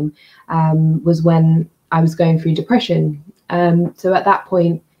time, was when I was going through depression. So at that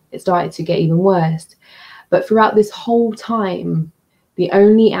point, it started to get even worse. But throughout this whole time, the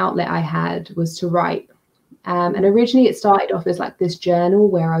only outlet I had was to write. And originally it started off as like this journal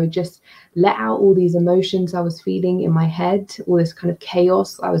where I would just let out all these emotions I was feeling in my head, all this kind of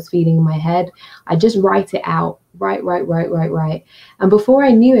chaos I was feeling in my head. I just write it out, write. And before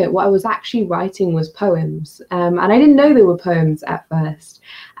I knew it, what I was actually writing was poems. And I didn't know they were poems at first.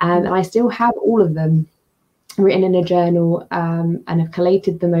 And I still have all of them written in a journal, and have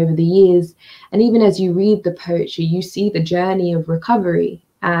collated them over the years. And even as you read the poetry, you see the journey of recovery.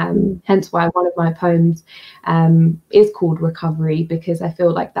 Hence why one of my poems is called Recovery, because I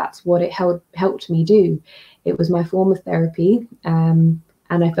feel like that's what it helped me do. It was my form of therapy, and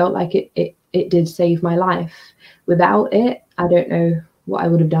I felt like it did save my life. Without it, I don't know what I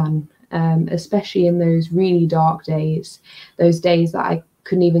would have done, especially in those really dark days, those days that I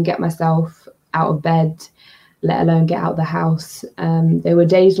couldn't even get myself out of bed, let alone get out of the house. There were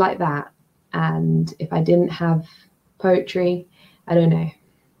days like that, and if I didn't have poetry, I don't know.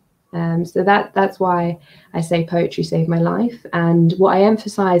 So that's why I say poetry saved my life. And what I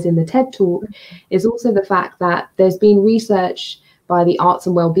emphasize in the TED Talk is also the fact that there's been research by the Arts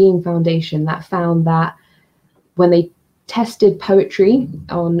and Wellbeing Foundation that found that when they tested poetry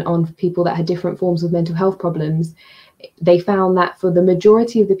on people that had different forms of mental health problems, they found that for the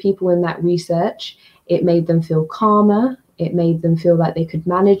majority of the people in that research, it made them feel calmer. It made them feel like they could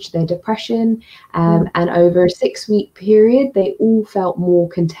manage their depression. And over a 6-week period, they all felt more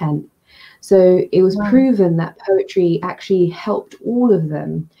content. So it was proven that poetry actually helped all of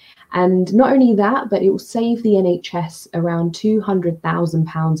them. And not only that, but it will save the NHS around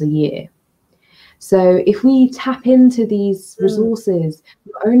 £200,000 a year. So if we tap into these resources,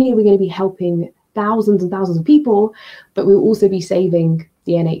 not only are we going to be helping thousands and thousands of people, but we'll also be saving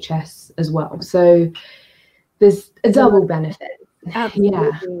the NHS as well. So there's a double benefit.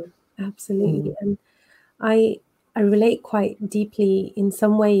 Absolutely. And I relate quite deeply in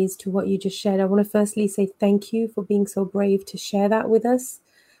some ways to what you just shared. I want to firstly say thank you for being so brave to share that with us,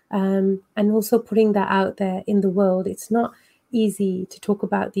 and also putting that out there in the world. It's not easy to talk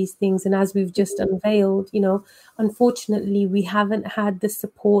about these things. And as we've just unveiled, unfortunately, we haven't had the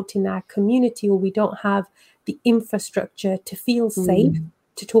support in our community, or we don't have the infrastructure to feel safe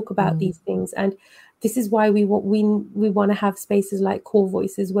to talk about these things. And this is why we want to have spaces like Core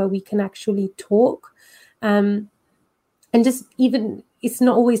Voices where we can actually talk. And just even, it's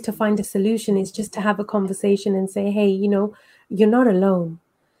not always to find a solution. It's just to have a conversation and say, hey, you're not alone.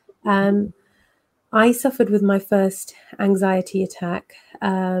 I suffered with my first anxiety attack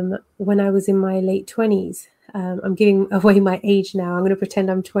when I was in my late 20s. I'm giving away my age now. I'm going to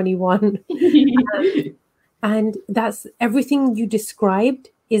pretend I'm 21. And that's everything you described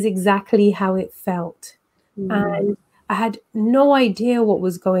is exactly how it felt. And I had no idea what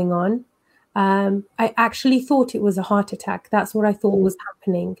was going on. I actually thought it was a heart attack. That's what I thought was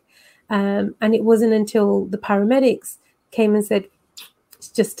happening. And it wasn't until the paramedics came and said, it's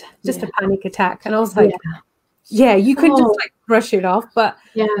just a panic attack. And I was like, yeah, you could just like brush it off. But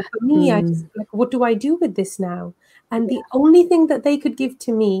for me, I just like, what do I do with this now? And the only thing that they could give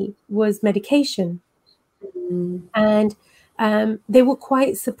to me was medication. And they were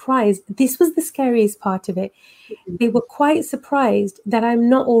quite surprised. This was the scariest part of it. They were quite surprised that I'm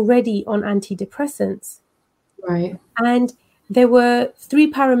not already on antidepressants. Right. And there were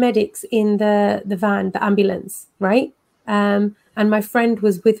 3 paramedics in the van, the ambulance, right? And my friend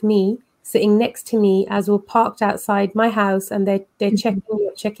was with me, sitting next to me as we're parked outside my house, and they're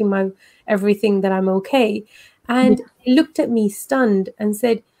checking my everything that I'm okay. And he looked at me stunned and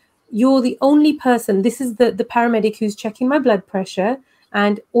said, you're the only person, this is the paramedic who's checking my blood pressure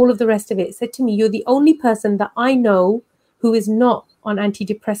and all of the rest of it, said to me, you're the only person that I know who is not on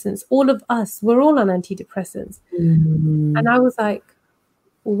antidepressants. All of us, we're all on antidepressants. And I was like,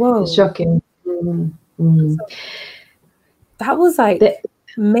 whoa. It's shocking. So that was like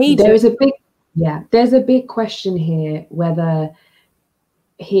major. There's a big question here, whether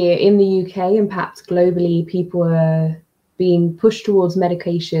here in the UK and perhaps globally, people are being pushed towards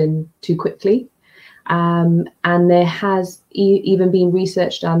medication too quickly. And there has even been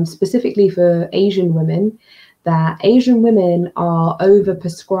research done specifically for Asian women, that Asian women are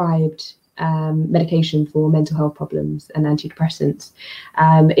overprescribed medication for mental health problems and antidepressants.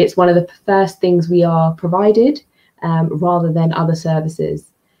 It's one of the first things we are provided rather than other services,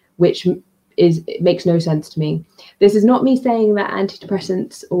 which it makes no sense to me. This is not me saying that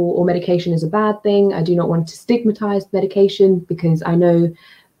antidepressants or medication is a bad thing. I do not want to stigmatize medication, because I know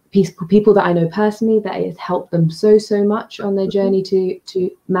people that I know personally that it has helped them so much on their journey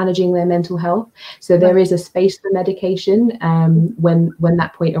to managing their mental health. So there is a space for medication when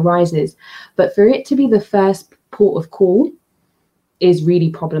that point arises. But for it to be the first port of call is really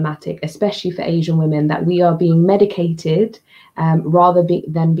problematic, especially for Asian women, that we are being medicated rather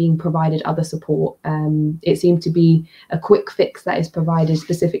than being provided other support. It seemed to be a quick fix that is provided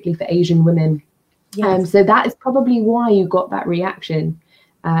specifically for Asian women. So that is probably why you got that reaction,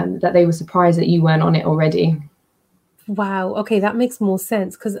 that they were surprised that you weren't on it already. Wow. Okay, that makes more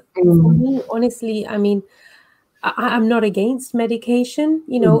sense. Because for me, honestly, I mean, I'm not against medication.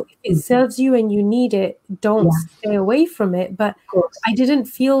 If it serves you and you need it, don't stay away from it. But I didn't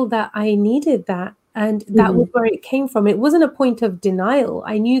feel that I needed that. And that was where it came from. It wasn't a point of denial.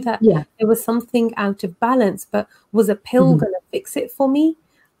 I knew that there was something out of balance, but was a pill going to fix it for me?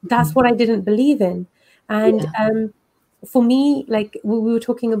 That's what I didn't believe in. And for me, like we were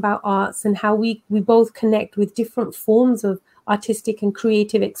talking about arts and how we both connect with different forms of artistic and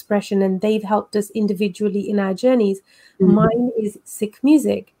creative expression, and they've helped us individually in our journeys. Mine is Sikh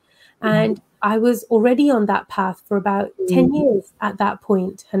music. And I was already on that path for about 10 years at that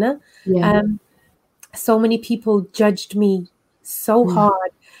point, Hannah. So many people judged me so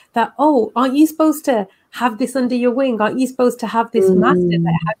hard that, aren't you supposed to have this under your wing? Aren't you supposed to have this master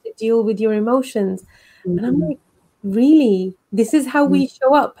that has to deal with your emotions? And I'm like, really? This is how we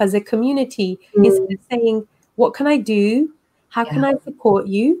show up as a community? Instead of saying, what can I do? How can I support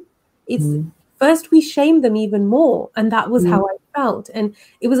you? It's first we shame them even more. And that was how I felt. And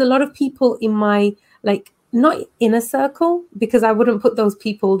it was a lot of people in my, like, not inner circle, because I wouldn't put those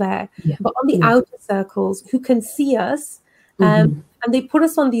people there, but on the outer circles who can see us. And they put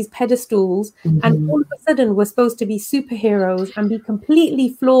us on these pedestals, and all of a sudden we're supposed to be superheroes and be completely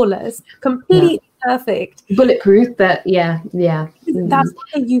flawless, completely perfect, bulletproof. But that's what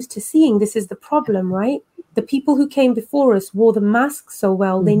they're used to seeing. This is the problem, right? The people who came before us wore the mask so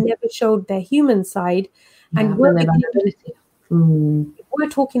well, they never showed their human side. And we're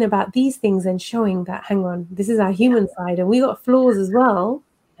talking about these things and showing that, hang on, this is our human side and we got flaws as well.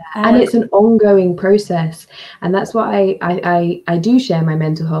 And it's an ongoing process. And that's why I do share my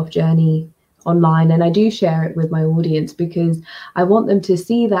mental health journey online, and I do share it with my audience, because I want them to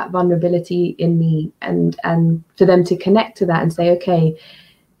see that vulnerability in me, and for them to connect to that and say, okay,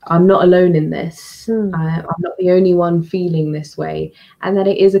 I'm not alone in this. I'm not the only one feeling this way. And that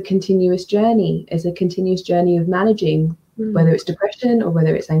it is a continuous journey. It's a continuous journey of managing, whether it's depression or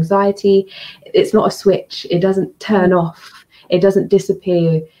whether it's anxiety. It's not a switch. It doesn't turn off. It doesn't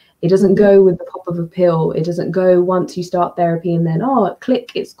disappear. It doesn't go with the pop of a pill. It doesn't go once you start therapy and then, oh,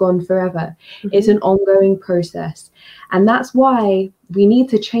 click, it's gone forever. It's an ongoing process. And that's why we need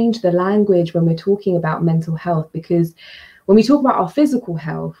to change the language when we're talking about mental health, because when we talk about our physical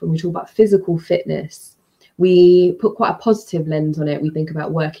health, when we talk about physical fitness, we put quite a positive lens on it. We think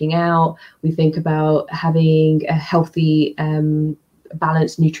about working out. We think about having a healthy,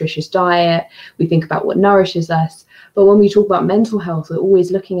 balanced, nutritious diet. We think about what nourishes us. But when we talk about mental health, we're always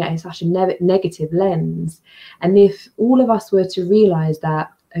looking at it in such a negative lens. And if all of us were to realize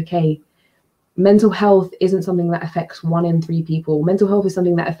that, okay, mental health isn't something that affects 1 in 3 people. Mental health is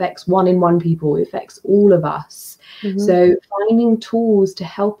something that affects 1 in 1 people. It affects all of us. So finding tools to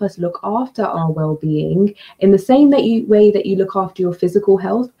help us look after our well-being in the same way that you look after your physical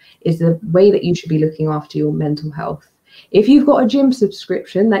health is the way that you should be looking after your mental health. If you've got a gym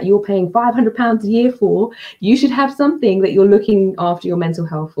subscription that you're paying £500 a year for, you should have something that you're looking after your mental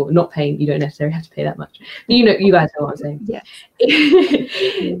health for. Not paying, you don't necessarily have to pay that much. But you guys know what I'm saying. Yeah.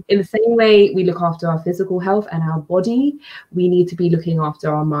 In the same way we look after our physical health and our body, we need to be looking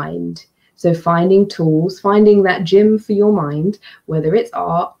after our mind. So finding tools, finding that gym for your mind, whether it's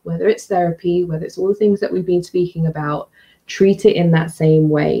art, whether it's therapy, whether it's all the things that we've been speaking about, treat it in that same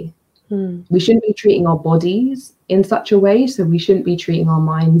way. We shouldn't be treating our bodies in such a way, so we shouldn't be treating our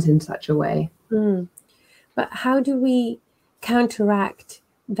minds in such a way. But how do we counteract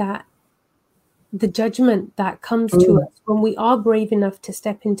that, the judgment that comes to us when we are brave enough to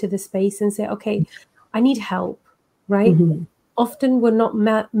step into the space and say, okay, I need help, right? Often we're not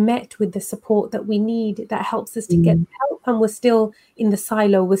met with the support that we need that helps us to get help, and we're still in the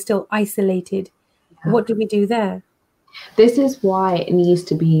silo, we're still isolated. What do we do there? This is why it needs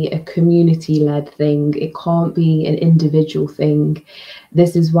to be a community-led thing. It can't be an individual thing.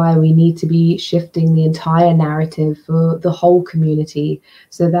 This is why we need to be shifting the entire narrative for the whole community,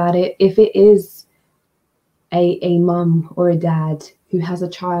 so that if it is a mum or a dad who has a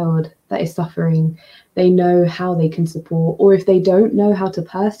child that is suffering, they know how they can support, or if they don't know how to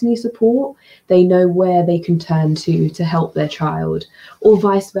personally support, they know where they can turn to help their child, or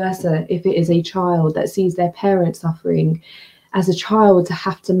vice versa. If it is a child that sees their parents suffering, as a child, to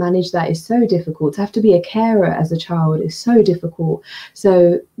have to manage that is so difficult. To have to be a carer as a child is so difficult.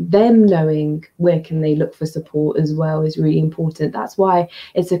 So them knowing where can they look for support as well is really important. That's why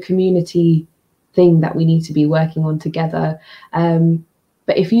it's a community thing that we need to be working on together.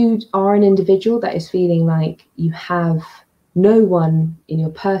 But if you are an individual that is feeling like you have no one in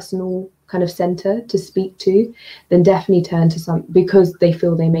your personal kind of center to speak to, then definitely turn to because they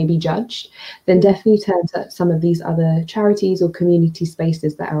feel they may be judged, then definitely turn to some of these other charities or community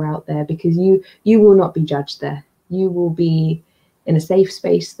spaces that are out there, because you will not be judged there. You will be in a safe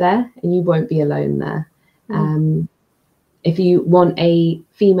space there, and you won't be alone there. If you want a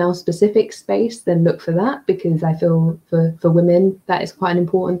female specific space, then look for that, because I feel for women, that is quite an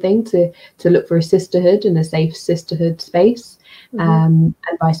important thing to look for a sisterhood and a safe sisterhood space. And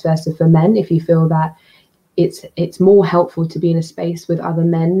vice versa for men. If you feel that it's more helpful to be in a space with other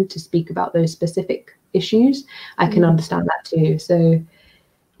men to speak about those specific issues, I can understand that too. So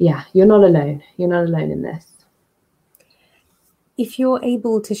yeah, you're not alone. You're not alone in this. If you're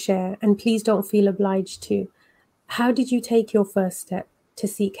able to share, and please don't feel obliged to, how did you take your first step to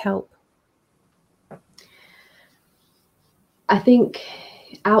seek help? I think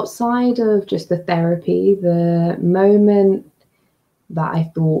outside of just the therapy, the moment that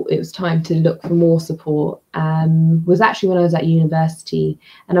I thought it was time to look for more support was actually when I was at university.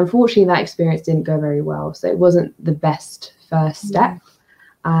 And unfortunately, that experience didn't go very well. So it wasn't the best first step.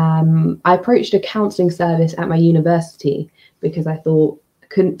 I approached a counselling service at my university because I thought I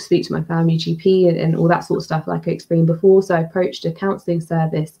couldn't speak to my family GP and all that sort of stuff like I explained before. So I approached a counselling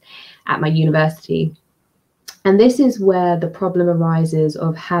service at my university. And this is where the problem arises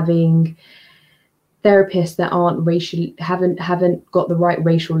of having therapists that aren't haven't got the right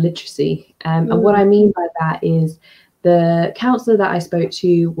racial literacy. And what I mean by that is the counsellor that I spoke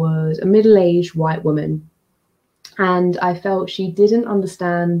to was a middle-aged white woman. And I felt she didn't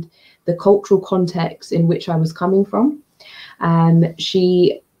understand the cultural context in which I was coming from.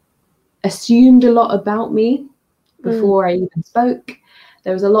 She assumed a lot about me before I even spoke.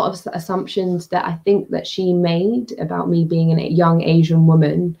 There was a lot of assumptions that I think that she made about me being a young Asian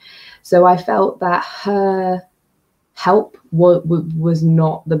woman. So I felt that her help was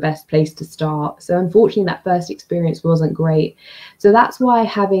not the best place to start. So unfortunately, that first experience wasn't great. So that's why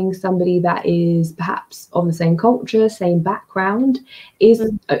having somebody that is perhaps of the same culture, same background, is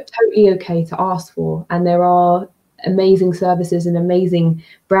totally okay to ask for. And there are amazing services and amazing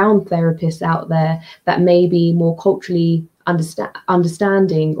brown therapists out there that may be more culturally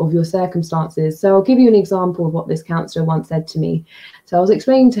understanding of your circumstances. So I'll give you an example of what this counsellor once said to me. So I was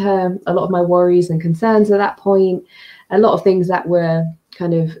explaining to her a lot of my worries and concerns at that point, a lot of things that were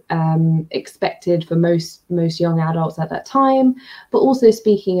kind of expected for most young adults at that time, but also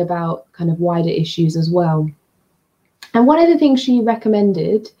speaking about kind of wider issues as well. And one of the things she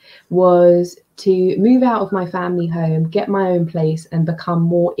recommended was to move out of my family home, get my own place, and become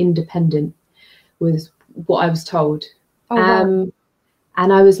more independent, was what I was told. Oh, wow.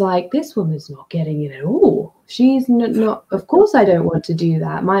 And I was like, this woman's not getting it at all. She's not, of course I don't want to do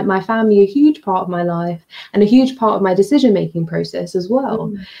that. My family, a huge part of my life and a huge part of my decision-making process as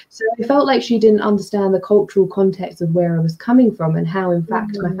well. So I felt like she didn't understand the cultural context of where I was coming from and how, in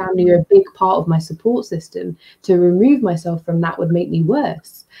fact, my family are a big part of my support system. To remove myself from that would make me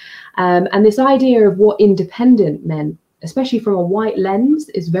worse. And this idea of what independent meant, especially from a white lens,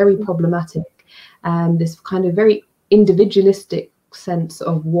 is very problematic. This kind of very individualistic sense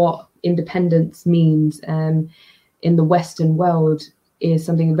of what independence means in the Western world is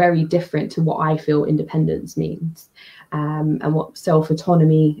something very different to what I feel independence means, and what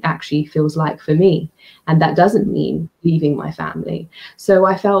self-autonomy actually feels like for me. And that doesn't mean leaving my family. So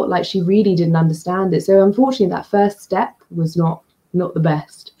I felt like she really didn't understand it. So unfortunately, that first step was not the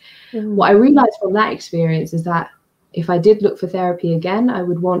best. What I realized from that experience is that if I did look for therapy again, I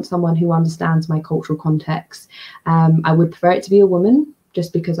would want someone who understands my cultural context. I would prefer it to be a woman,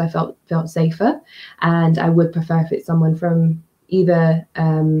 just because I felt safer. And I would prefer if it's someone from either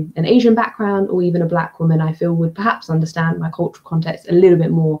an Asian background or even a Black woman, I feel would perhaps understand my cultural context a little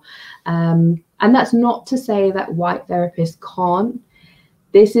bit more. And that's not to say that white therapists can't.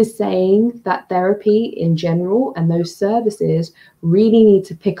 This is saying that therapy in general and those services really need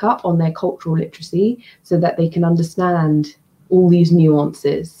to pick up on their cultural literacy so that they can understand all these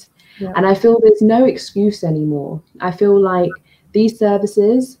nuances. Yeah. And I feel there's no excuse anymore. I feel like these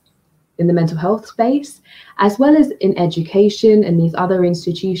services in the mental health space, as well as in education and these other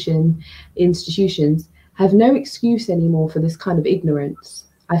institutions, have no excuse anymore for this kind of ignorance.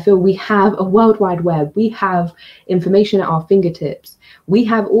 I feel we have a World Wide Web. We have information at our fingertips. We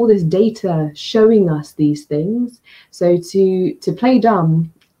have all this data showing us these things. So to play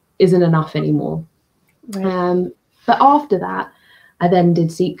dumb isn't enough anymore. Right. But after that, I then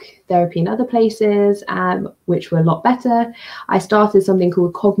did seek therapy in other places, which were a lot better. I started something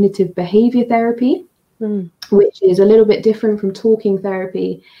called cognitive behavior therapy, which is a little bit different from talking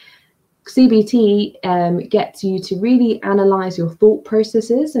therapy. CBT gets you to really analyze your thought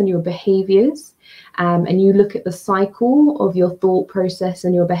processes and your behaviors. And you look at the cycle of your thought process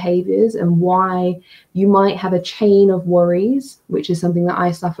and your behaviors and why you might have a chain of worries, which is something that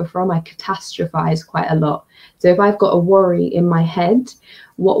I suffer from. I catastrophize quite a lot. So if I've got a worry in my head,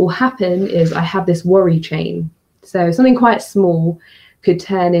 what will happen is I have this worry chain. So something quite small could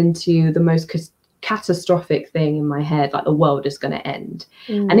turn into the most catastrophic thing in my head, like the world is going to end.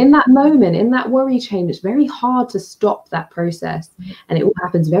 And in that moment, in that worry chain, it's very hard to stop that process, and it all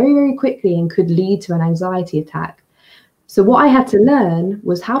happens very, very quickly and could lead to an anxiety attack. So what I had to learn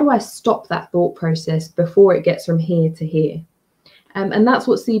was, how do I stop that thought process before it gets from here to here? And that's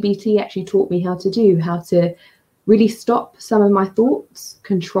what CBT actually taught me how to do, how to really stop some of my thoughts,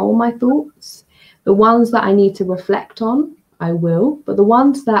 control my thoughts. The ones that I need to reflect on, I will, but the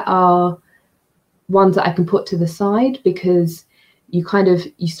ones that are ones that I can put to the side, because you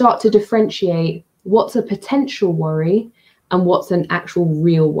start to differentiate what's a potential worry and what's an actual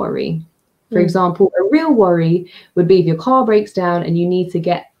real worry. For example, a real worry would be if your car breaks down and you need to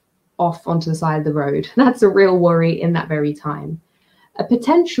get off onto the side of the road. That's a real worry in that very time. A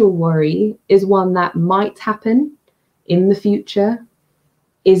potential worry is one that might happen in the future,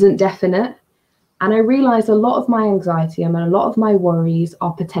 isn't definite. And I realized a lot of my anxiety and a lot of my worries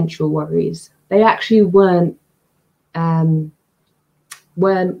are potential worries. They actually weren't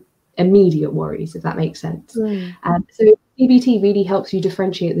immediate worries, if that makes sense. So CBT really helps you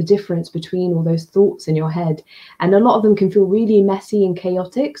differentiate the difference between all those thoughts in your head. And a lot of them can feel really messy and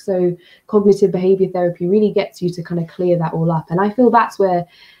chaotic. So cognitive behavior therapy really gets you to kind of clear that all up. And I feel that's where,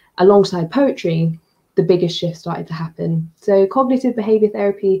 alongside poetry, the biggest shift started to happen. So cognitive behavior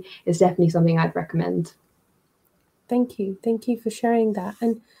therapy is definitely something I'd recommend. Thank you. Thank you for sharing that.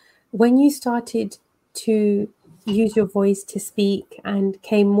 And when you started to use your voice to speak and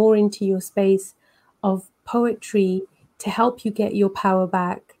came more into your space of poetry to help you get your power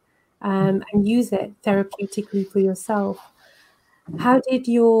back, and use it therapeutically for yourself, how did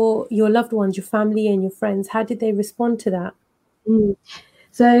your loved ones, your family and your friends, how did they respond to that?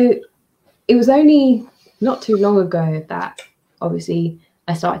 So it was only not too long ago that obviously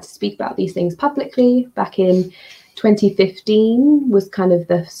I started to speak about these things publicly. Back in 2015 was kind of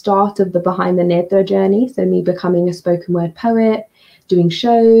the start of the Behind the Nidra journey. So me becoming a spoken word poet, doing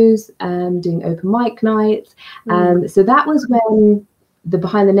shows, doing open mic nights. So that was when the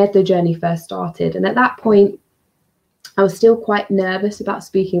Behind the Nidra journey first started. And at that point, I was still quite nervous about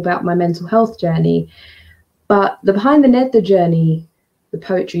speaking about my mental health journey. But the Behind the Nidra journey, the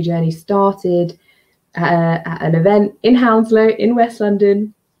poetry journey, started at an event in Hounslow in West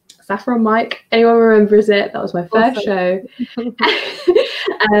London. Saffron Mike, anyone remembers it? That was my first show.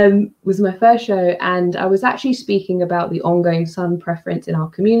 Was my first show, and I was actually speaking about the ongoing son preference in our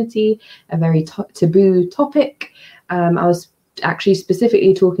community, a very taboo topic. I was actually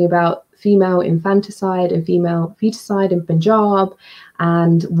specifically talking about female infanticide and female feticide in Punjab,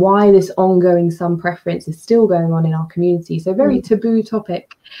 and why this ongoing son preference is still going on in our community. So very taboo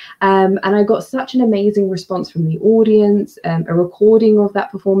topic. And I got such an amazing response from the audience. A recording of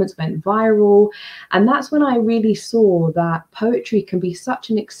that performance went viral. And that's when I really saw that poetry can be such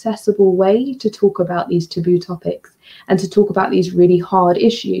an accessible way to talk about these taboo topics and to talk about these really hard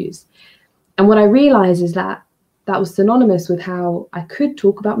issues. And what I realized is that that was synonymous with how I could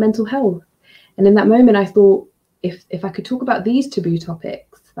talk about mental health. And in that moment, I thought, if I could talk about these taboo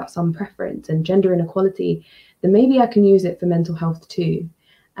topics, about son preference and gender inequality, then maybe I can use it for mental health too.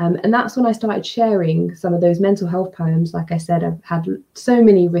 And that's when I started sharing some of those mental health poems. Like I said, I've had so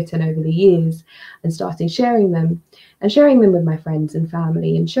many written over the years, and started sharing them with my friends and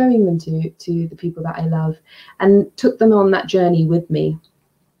family, and showing them to the people that I love, and took them on that journey with me.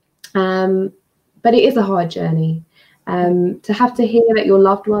 But it is a hard journey. To have to hear that your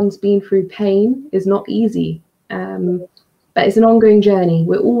loved one's been through pain is not easy. But it's an ongoing journey.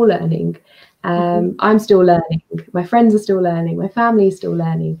 We're all learning. I'm still learning. My friends are still learning. My family is still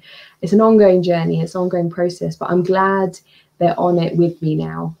learning. It's an ongoing journey. It's an ongoing process. But I'm glad they're on it with me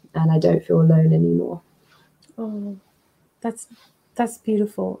now, and I don't feel alone anymore. Oh, that's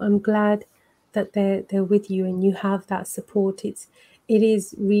beautiful. I'm glad that they're with you and you have that support. It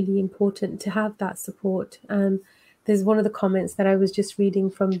is really important to have that support. There's one of the comments that I was just reading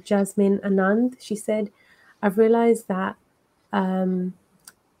from Jasmine Anand. She said, I've realized that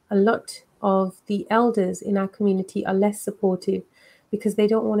a lot of the elders in our community are less supportive because they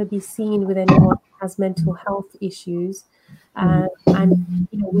don't want to be seen with anyone who has mental health issues. And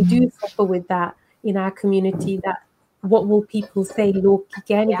we do suffer with that in our community, that what will people say,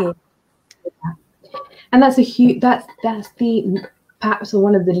 Yeah. And that's a huge, that's the perhaps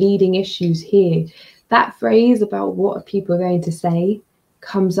one of the leading issues here. That phrase about what are people going to say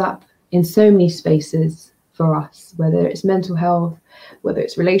comes up in so many spaces for us, whether it's mental health, whether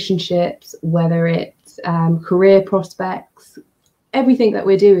it's relationships, whether it's career prospects. Everything that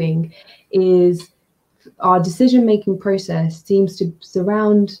we're doing is our decision-making process seems to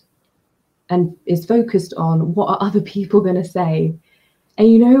surround and is focused on what are other people going to say. And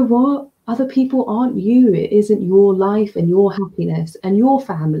you know what? Other people aren't you. It isn't your life and your happiness and your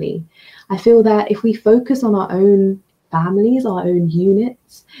family. I feel that if we focus on our own families, our own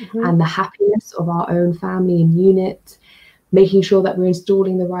units, and the happiness of our own family and unit, making sure that we're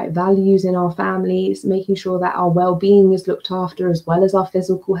installing the right values in our families, making sure that our well-being is looked after as well as our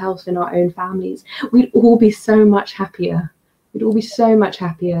physical health in our own families, we'd all be so much happier. We'd all be so much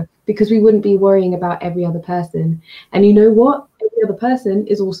happier because we wouldn't be worrying about every other person. And you know what? Every other person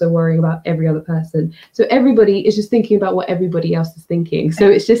is also worrying about every other person. So everybody is just thinking about what everybody else is thinking. So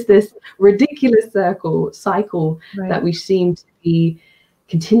it's just this ridiculous cycle that we seem to be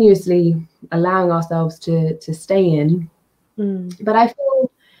continuously allowing ourselves to stay in. But I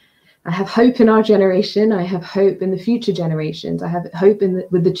feel I have hope in our generation. I have hope in the future generations. I have hope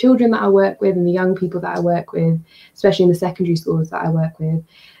with the children that I work with and the young people that I work with, especially in the secondary schools that I work with.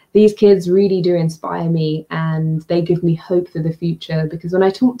 These kids really do inspire me, and they give me hope for the future, because when I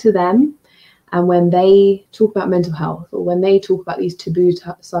talk to them and when they talk about mental health or when they talk about these taboo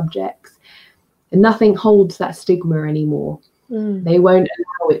subjects, nothing holds that stigma anymore. They won't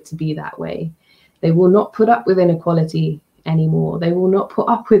allow it to be that way. They will not put up with inequality anymore. They will not put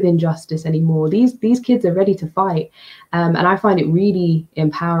up with injustice anymore. These kids are ready to fight, and I find it really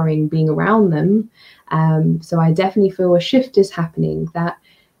empowering being around them. So I definitely feel a shift is happening, that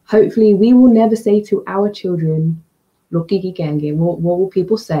hopefully we will never say to our children, "Lokiki Genge," what will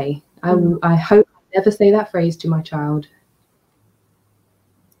people say? I hope I never say that phrase to my child.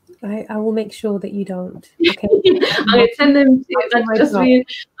 I will make sure that you don't. Okay. I'm going to send them to Just I'm going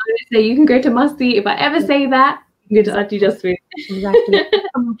to say, you can go to Musti. If I ever say that, you can go to Just Exactly.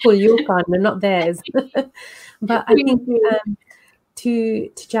 I'm pull your card, and not theirs. But I think to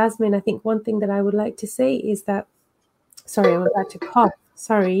Jasmine, I think one thing that I would like to say is that, sorry, I'm about to cough.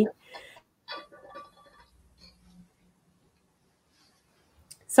 Sorry.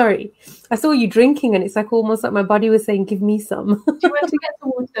 Sorry, I saw you drinking, and it's like almost like my body was saying, "Give me some." Do you want to get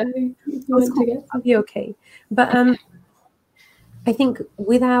some water? I'll be okay. But I think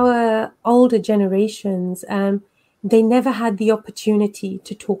with our older generations, they never had the opportunity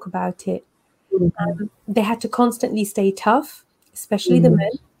to talk about it. They had to constantly stay tough, especially the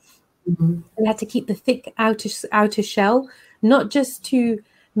men. They had to keep the thick outer shell, not just to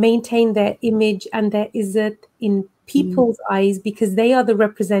maintain their image and their izzat in people's eyes, because they are the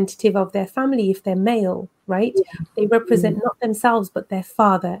representative of their family if they're male, right? They represent not themselves but their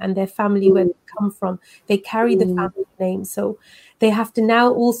father and their family, where they come from. They carry the family name, so they have to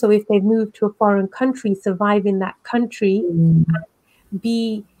now also, if they've moved to a foreign country, survive in that country and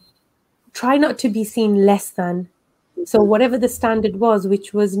try not to be seen less than. So whatever the standard was,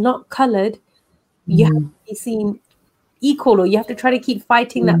 which was not colored, you have to be seen equal, or you have to try to keep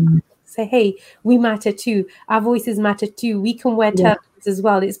fighting that. Say, hey, we matter too. Our voices matter too. We can wear turbans as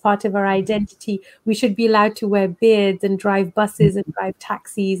well. It's part of our identity. We should be allowed to wear beards and drive buses and drive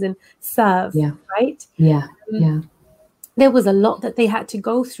taxis and serve, right? There was a lot that they had to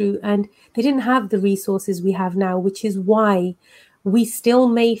go through, and they didn't have the resources we have now, which is why we still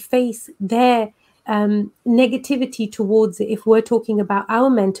may face their negativity towards it if we're talking about our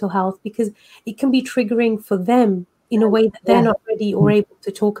mental health, because it can be triggering for them in a way that they're not ready or able to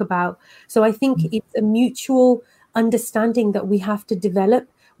talk about. So I think it's a mutual understanding that we have to develop.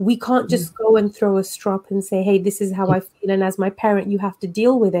 We can't just go and throw a strop and say, hey, this is how I feel, and as my parent, you have to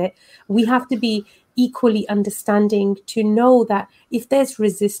deal with it. We have to be equally understanding to know that if there's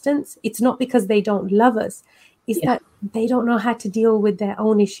resistance, it's not because they don't love us. It's that they don't know how to deal with their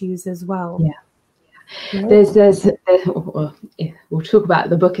own issues as well. We'll talk about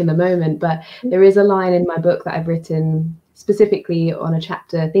the book in a moment, but there is a line in my book that I've written specifically on a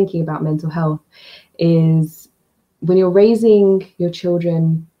chapter thinking about mental health, is when you're raising your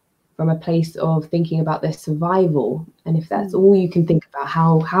children from a place of thinking about their survival, and if that's all you can think about,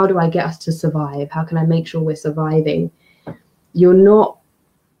 how do I get us to survive? How can I make sure we're surviving? You're not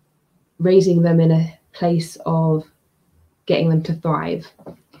raising them in a place of getting them to thrive.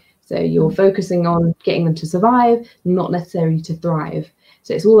 So you're focusing on getting them to survive, not necessarily to thrive.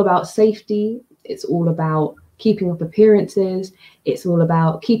 So it's all about safety. It's all about keeping up appearances. It's all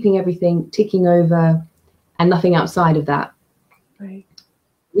about keeping everything ticking over and nothing outside of that. Right.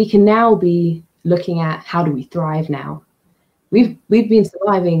 We can now be looking at, how do we thrive now? We've been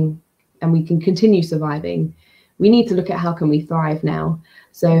surviving and we can continue surviving. We need to look at how can we thrive now.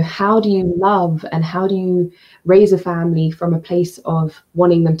 So how do you love and how do you raise a family from a place of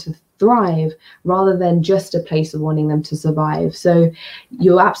wanting them to thrive rather than just a place of wanting them to survive? So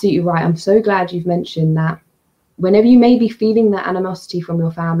you're absolutely right. I'm so glad you've mentioned that. Whenever you may be feeling that animosity from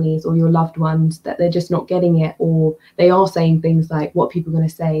your families or your loved ones, that they're just not getting it, or they are saying things like, what people are going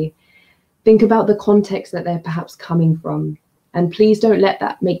to say, think about the context that they're perhaps coming from. And please don't let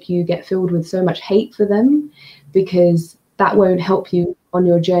that make you get filled with so much hate for them, because that won't help you on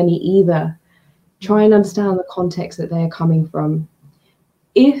your journey either. Try and understand the context that they're coming from.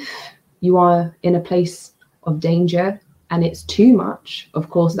 If you are in a place of danger and it's too much, of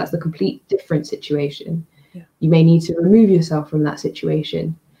course, that's a complete different situation. You may need to remove yourself from that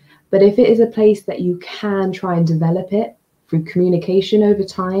situation. But if it is a place that you can try and develop it through communication over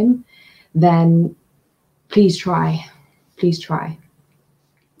time, then please try. Please try.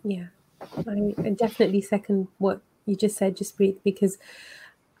 Yeah, I definitely second what you just said, Jaspreet, because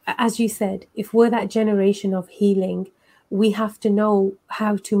as you said, if we're that generation of healing, we have to know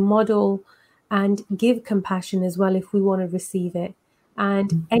how to model and give compassion as well if we want to receive it.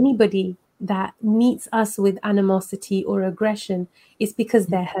 And anybody that meets us with animosity or aggression is because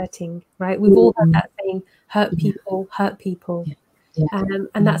they're hurting, right? We've all heard that saying, hurt people hurt people. And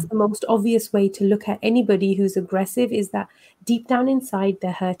that's the most obvious way to look at anybody who's aggressive, is that deep down inside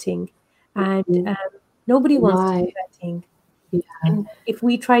they're hurting, and nobody wants to be hurting. And if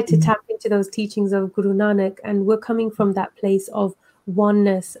we try to tap into those teachings of Guru Nanak, and we're coming from that place of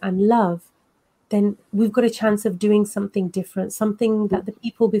oneness and love, then we've got a chance of doing something different, something that the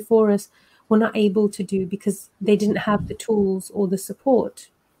people before us were not able to do because they didn't have the tools or the support.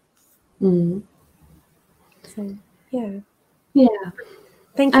 So, yeah.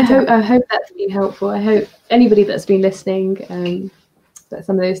 Thank you. I hope that's been helpful. I hope anybody that's been listening, that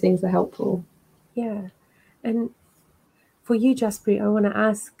some of those things are helpful. Yeah. And for you, Jaspreet, I want to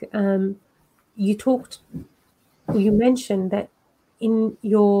ask, you mentioned that in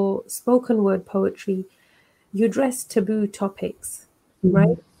your spoken word poetry, you address taboo topics,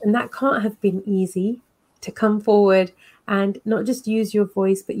 right? And that can't have been easy to come forward and not just use your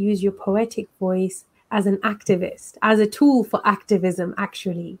voice, but use your poetic voice as an activist, as a tool for activism,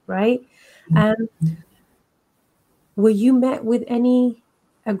 actually, right? Were you met with any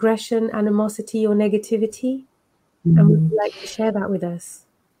aggression, animosity, or negativity? And would you like to share that with us?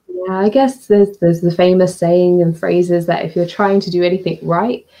 Yeah, I guess there's the famous saying and phrases that if you're trying to do anything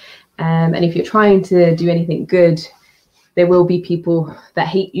right, and if you're trying to do anything good, there will be people that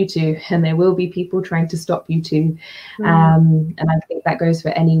hate you too, and there will be people trying to stop you too. And I think that goes for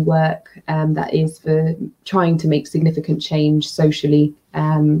any work that is for trying to make significant change socially,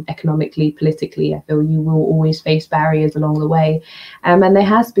 economically, politically. I feel you will always face barriers along the way. And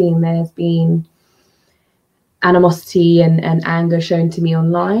there's been animosity and anger shown to me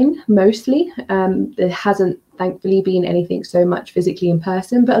online mostly. There hasn't thankfully been anything so much physically in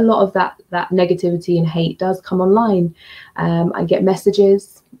person, but a lot of that negativity and hate does come online. I get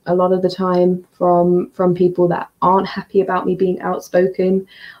messages a lot of the time from people that aren't happy about me being outspoken,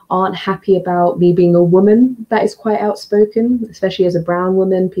 aren't happy about me being a woman that is quite outspoken, especially as a brown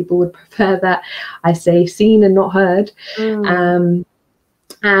woman. People would prefer that I say seen and not heard. And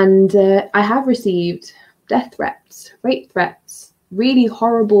I have received death threats, rape threats, really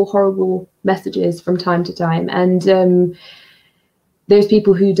horrible messages from time to time. And there's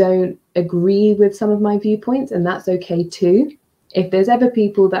people who don't agree with some of my viewpoints, and that's okay too. If there's ever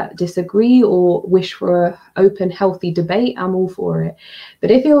people that disagree or wish for an open, healthy debate, I'm all for it. But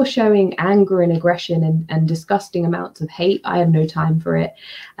if you're showing anger and aggression and disgusting amounts of hate, I have no time for it.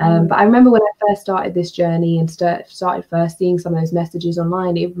 But I remember when I first started this journey and started first seeing some of those messages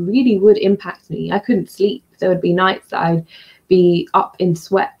online, it really would impact me. I couldn't sleep. There would be nights that I'd be up in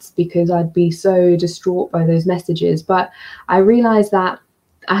sweats because I'd be so distraught by those messages. But I realized that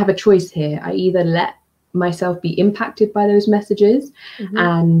I have a choice here. I either let myself be impacted by those messages,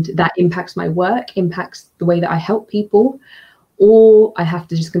 and that impacts my work, impacts the way that I help people, or I have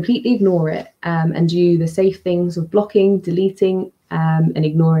to just completely ignore it and do the safe things of blocking, deleting, and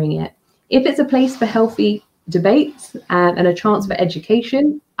ignoring it. If it's a place for healthy debates and a chance for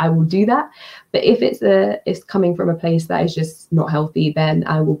education, I will do that. But if it's coming from a place that is just not healthy, then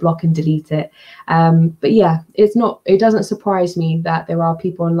I will block and delete it. But yeah, it doesn't surprise me that there are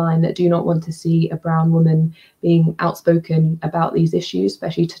people online that do not want to see a brown woman being outspoken about these issues,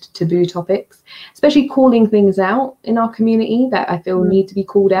 especially taboo topics, especially calling things out in our community that I feel need to be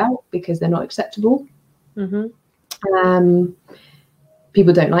called out because they're not acceptable. People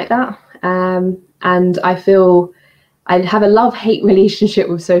don't like that. And I feel I have a love-hate relationship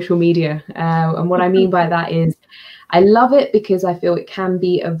with social media. And what I mean by that is I love it because I feel it can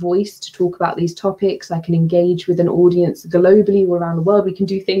be a voice to talk about these topics. I can engage with an audience globally all around the world. We can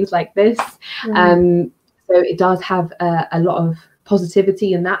do things like this. So it does have a lot of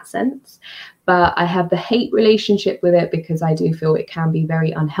positivity in that sense. But I have the hate relationship with it because I do feel it can be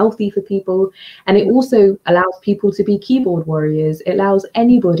very unhealthy for people. And it also allows people to be keyboard warriors. It allows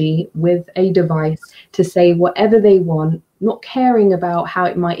anybody with a device to say whatever they want, not caring about how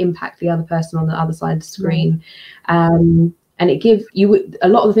it might impact the other person on the other side of the screen. And it gives you a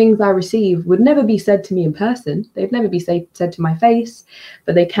lot of the things I receive would never be said to me in person. They'd never be said to my face,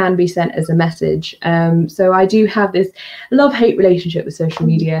 but they can be sent as a message. So I do have this love-hate relationship with social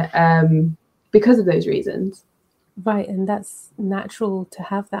media because of those reasons. Right, and that's natural to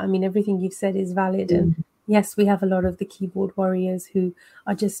have that. I mean, everything you've said is valid. And yes, we have a lot of the keyboard warriors who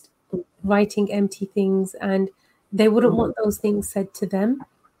are just writing empty things, and they wouldn't want those things said to them.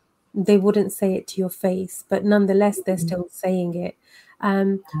 They wouldn't say it to your face, but nonetheless, they're still saying it.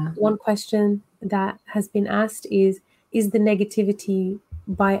 One question that has been asked is the negativity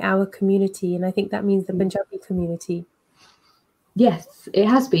by our community? And I think that means the Punjabi community. Yes, it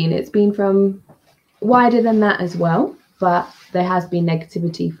has been. It's been from wider than that as well, but there has been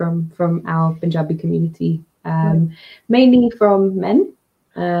negativity from our Punjabi community, mainly from men.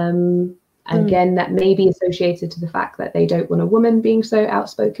 Again, that may be associated to the fact that they don't want a woman being so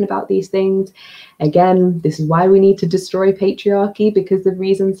outspoken about these things. Again, this is why we need to destroy patriarchy, because of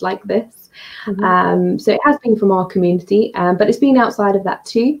reasons like this. So it has been from our community, but it's been outside of that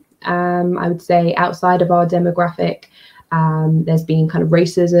too. I would say outside of our demographic, there's been kind of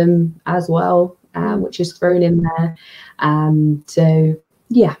racism as well, which is thrown in there. So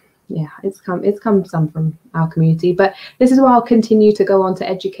yeah, it's come some from our community, but this is why I'll continue to go on to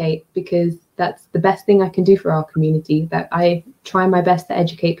educate, because that's the best thing I can do for our community, that I try my best to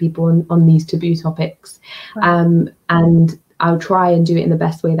educate people on these taboo topics. And I'll try and do it in the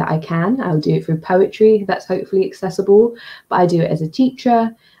best way that I can. I'll do it through poetry that's hopefully accessible, but I do it as a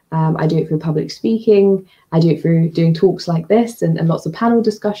teacher. I do it through public speaking. I do it through doing talks like this and lots of panel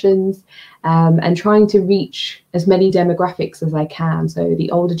discussions, and trying to reach as many demographics as I can. So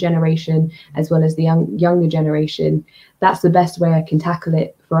the older generation as well as the younger generation. That's the best way I can tackle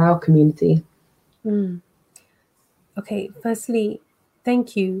it for our community. Okay, firstly,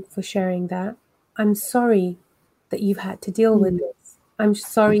 thank you for sharing that. I'm sorry that you've had to deal with this. I'm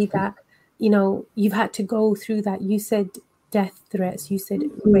sorry that, you've had to go through that. You said death threats, you said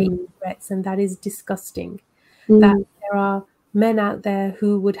rape threats, and that is disgusting. That there are men out there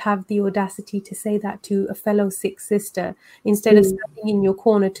who would have the audacity to say that to a fellow Sikh sister, instead of standing in your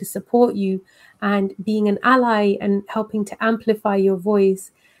corner to support you and being an ally and helping to amplify your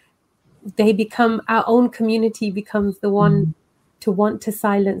voice. They become, our own community becomes the one to want to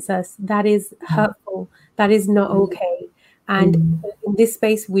silence us. That is hurtful. That is not okay. And in this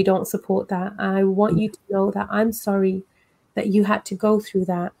space, we don't support that. I want you to know that I'm sorry that you had to go through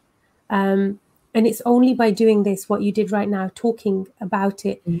that. And it's only by doing this, what you did right now, talking about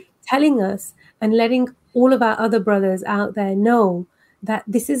it, telling us and letting all of our other brothers out there know that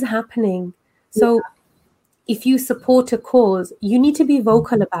this is happening. So if you support a cause, you need to be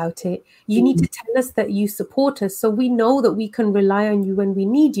vocal about it. You need to tell us that you support us, so we know that we can rely on you when we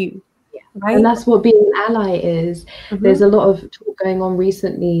need you. Right? And that's what being an ally is. There's a lot of talk going on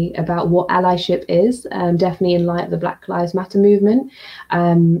recently about what allyship is, definitely in light of the Black Lives Matter movement.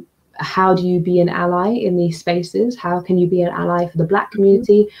 How do you be an ally in these spaces? How can you be an ally for the Black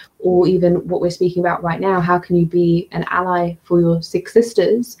community? Or even what we're speaking about right now, how can you be an ally for your Sikh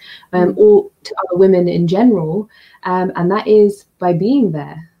sisters, or to other women in general? And that is by being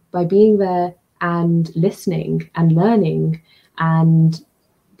there and listening and learning and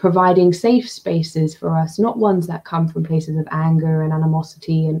providing safe spaces for us, not ones that come from places of anger and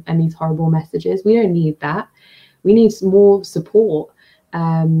animosity and these horrible messages. We don't need that. We need some more support.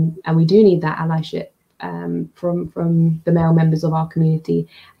 And we do need that allyship from the male members of our community.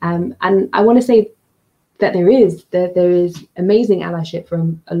 And I want to say that there is amazing allyship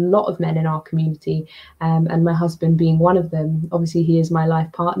from a lot of men in our community, and my husband being one of them. Obviously, he is my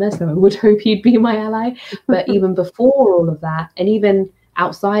life partner, so I would hope he'd be my ally. But even before all of that, and even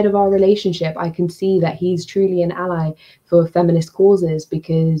outside of our relationship, I can see that he's truly an ally for feminist causes,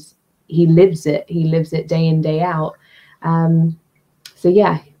 because he lives it. He lives it day in, day out. So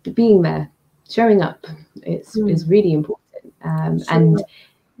yeah, being there, showing up, is really important,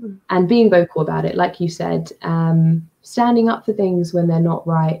 and being vocal about it, like you said, standing up for things when they're not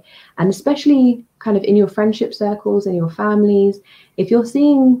right, and especially kind of in your friendship circles and your families. If you're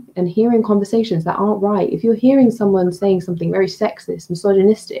seeing and hearing conversations that aren't right, if you're hearing someone saying something very sexist,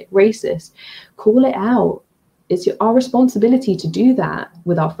 misogynistic, racist, call it out. It's our responsibility to do that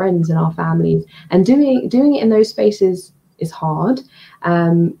with our friends and our families, and doing it in those spaces is hard.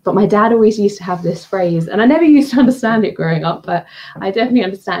 But my dad always used to have this phrase, and I never used to understand it growing up, but I definitely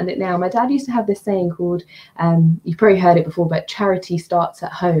understand it now. My dad used to have this saying called, you've probably heard it before, but charity starts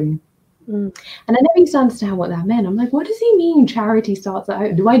at home. And I never used to understand what that meant. I'm like, what does he mean, charity starts at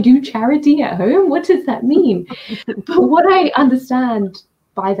home? Do I do charity at home? What does that mean? But what I understand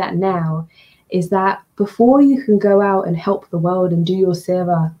by that now is that before you can go out and help the world and do your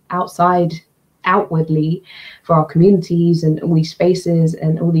seva outwardly for our communities and all these spaces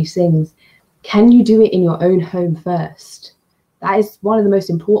and all these things, can you do it in your own home first? That is one of the most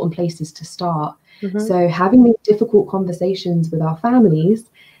important places to start. So having these difficult conversations with our families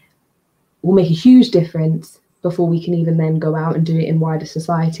will make a huge difference before we can even then go out and do it in wider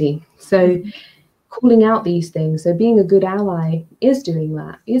society. So calling out these things, so being a good ally is doing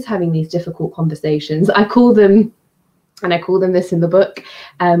that, is having these difficult conversations. I call them this in the book,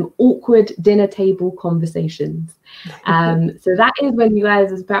 awkward dinner table conversations. So that is when you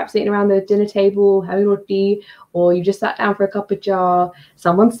guys are perhaps sitting around the dinner table having roti, or you just sat down for a cup of jar,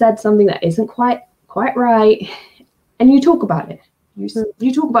 someone said something that isn't quite right, and you talk about it.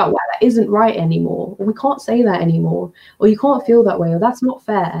 You talk about why that isn't right anymore, or we can't say that anymore, or you can't feel that way, or that's not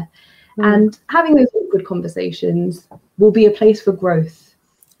fair. And having those awkward conversations will be a place for growth.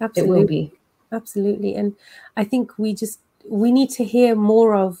 Absolutely. It will be. Absolutely. And I think we need to hear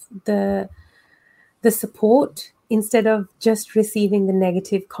more of the support instead of just receiving the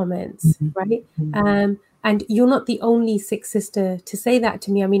negative comments, right? And you're not the only Sikh sister to say that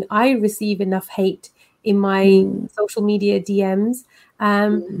to me. I mean, I receive enough hate in my social media DMs,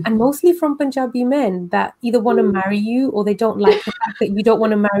 and mostly from Punjabi men that either want to marry you or they don't like the fact that you don't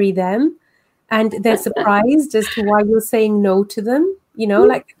want to marry them. And they're surprised as to why you're saying no to them. You know,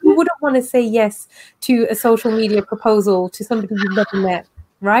 like who wouldn't want to say yes to a social media proposal to somebody you've never met,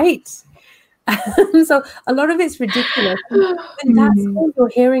 right? So a lot of it's ridiculous. And that's all you're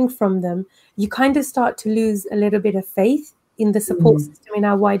hearing from them. You kind of start to lose a little bit of faith in the support system in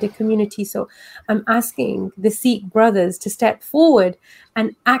our wider community. So I'm asking the Sikh brothers to step forward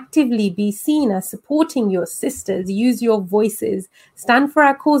and actively be seen as supporting your sisters. Use your voices, stand for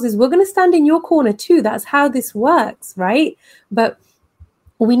our causes. We're going to stand in your corner too. That's how this works, right? But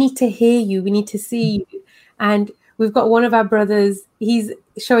we need to hear you. We need to see you. And we've got one of our brothers. He's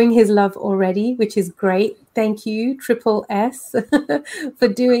showing his love already, which is great. Thank you, Triple S, for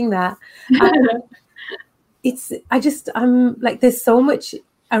doing that. I'm like, there's so much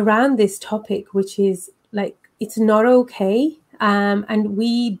around this topic, which is like, it's not okay. And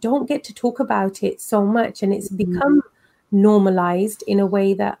we don't get to talk about it so much. And it's become normalized in a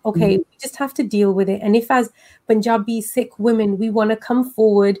way that, okay, we just have to deal with it. And if as Punjabi Sikh women, we want to come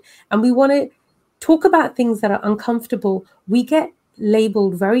forward and we want to talk about things that are uncomfortable, we get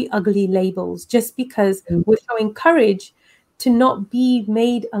labeled very ugly labels just because we're showing courage to not be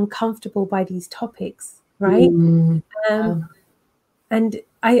made uncomfortable by these topics, right? And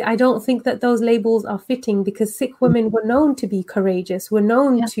I don't think that those labels are fitting, because Sikh women were known to be courageous, were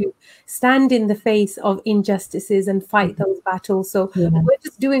known to stand in the face of injustices and fight those battles. So we're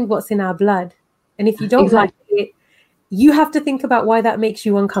just doing what's in our blood. And if you don't like it, you have to think about why that makes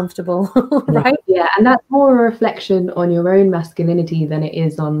you uncomfortable, right? Yeah, and that's more a reflection on your own masculinity than it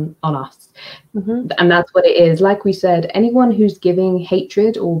is on us. And that's what it is. Like we said, anyone who's giving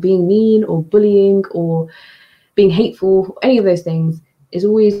hatred or being mean or bullying or being hateful, any of those things, is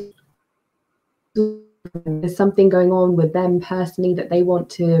always, there's something going on with them personally that they want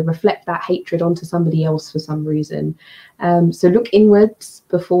to reflect that hatred onto somebody else for some reason. So look inwards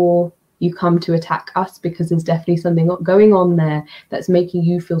before you come to attack us, because there's definitely something going on there that's making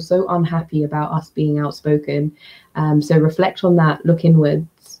you feel so unhappy about us being outspoken. So reflect on that, look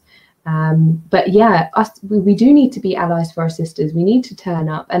inwards. But yeah, we do need to be allies for our sisters. We need to turn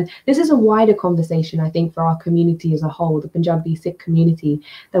up. And this is a wider conversation, I think, for our community as a whole, the Punjabi Sikh community,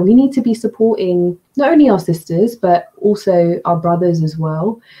 that we need to be supporting not only our sisters, but also our brothers as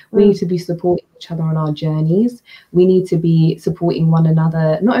well. We need to be supporting each other on our journeys. We need to be supporting one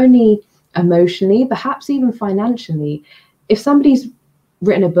another, not only emotionally, perhaps even financially. If somebody's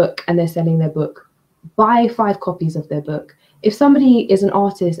written a book and they're selling their book, buy 5 copies of their book. If somebody is an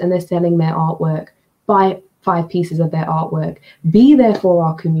artist and they're selling their artwork, buy 5 pieces of their artwork. Be there for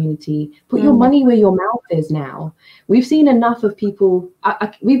our community. Put your money where your mouth is now. We've seen enough of people.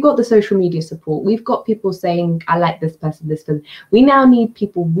 We've got the social media support. We've got people saying, I like this person, this person. We now need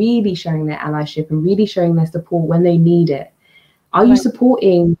people really showing their allyship and really showing their support when they need it. Are you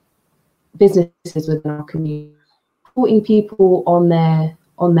supporting businesses within our community? Supporting people on their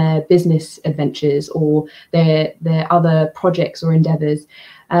business adventures or their other projects or endeavors.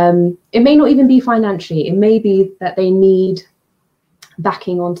 It may not even be financially. It may be that they need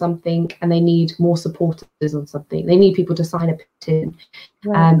backing on something and they need more supporters on something. They need people to sign a petition.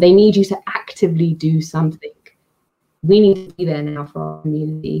 They need you to actively do something. We need to be there now for our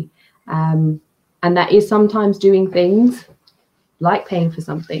community. And that is sometimes doing things like paying for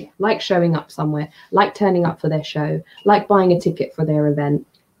something, like showing up somewhere, like turning up for their show, like buying a ticket for their event.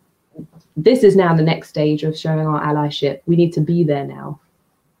 This is now the next stage of showing our allyship. We need to be there now.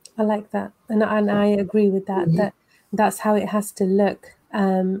 I like that. And I agree with that, that's how it has to look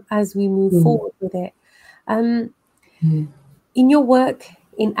as we move forward with it. In your work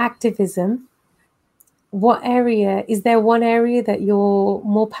in activism, is there one area that you're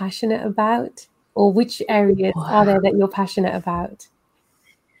more passionate about? Or which areas are there that you're passionate about?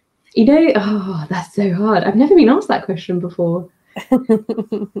 You know, that's so hard. I've never been asked that question before.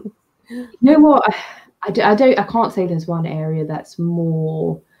 You know what? I can't say there's one area that's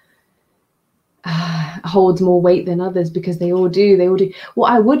more holds more weight than others, because they all do.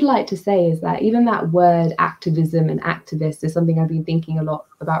 What I would like to say is that even that word activism and activist is something I've been thinking a lot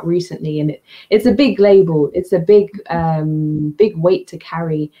about recently, and it's a big label. It's a big weight to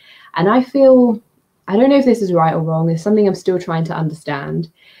carry. And I feel, I don't know if this is right or wrong. It's something I'm still trying to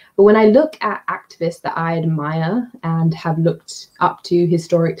understand. But when I look at activists that I admire and have looked up to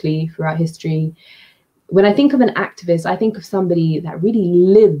historically throughout history, when I think of an activist, I think of somebody that really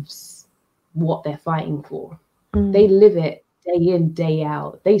lives what they're fighting for. They live it day in, day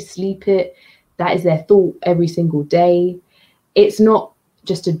out. They sleep it. That is their thought every single day. It's not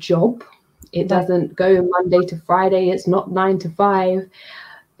just a job. It doesn't go Monday to Friday. It's not 9 to 5.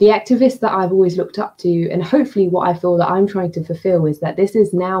 The activists that I've always looked up to, and hopefully what I feel that I'm trying to fulfill, is that this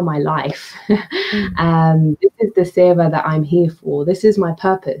is now my life. This is the seva that I'm here for. This is my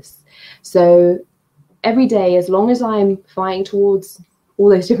purpose. So every day, as long as I'm fighting towards all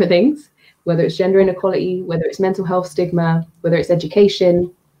those different things, whether it's gender inequality, whether it's mental health stigma, whether it's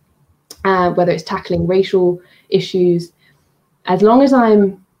education, whether it's tackling racial issues, as long as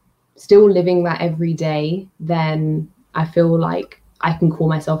I'm still living that every day, then I feel like I can call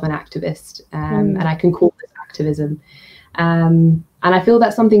myself an activist, and I can call this activism. And I feel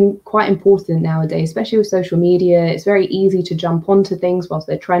that's something quite important nowadays, especially with social media. It's very easy to jump onto things whilst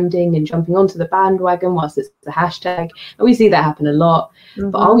they're trending and jumping onto the bandwagon whilst it's the hashtag. And we see that happen a lot.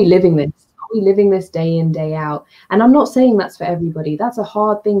 But are we living this? Are we living this day in, day out? And I'm not saying that's for everybody. That's a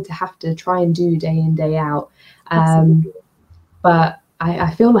hard thing to have to try and do day in, day out. But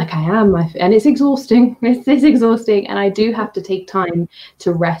I feel like I am, and it's exhausting. It's exhausting, and I do have to take time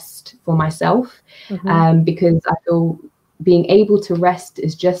to rest for myself, because I feel being able to rest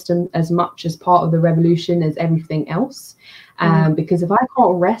is just as much as part of the revolution as everything else. Because if I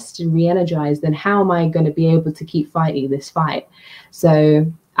can't rest and re-energize, then how am I going to be able to keep fighting this fight? So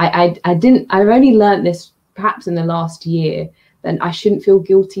I've only learned this perhaps in the last year, that I shouldn't feel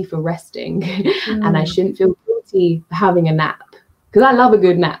guilty for resting, and I shouldn't feel guilty for having a nap. Because I love a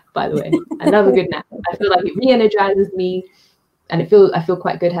good nap, by the way. I love a good nap. I feel like it re-energizes me, and I feel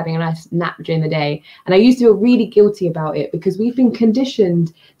quite good having a nice nap during the day. And I used to feel really guilty about it, because we've been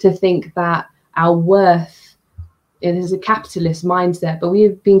conditioned to think that our worth, it is a capitalist mindset, but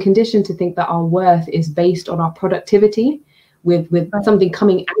we've been conditioned to think that our worth is based on our productivity, with something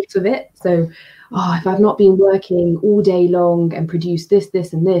coming out of it. So, if I've not been working all day long and produced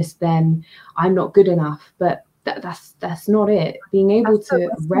this, and this, then I'm not good enough. But that's not it. Being able to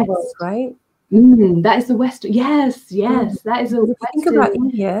rest, world, right? That is the West. Yes, that is a Western. Think about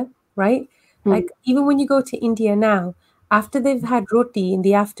India, right? Like even when you go to India now, after they've had roti in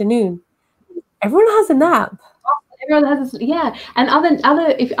the afternoon, everyone has a nap. Everyone has and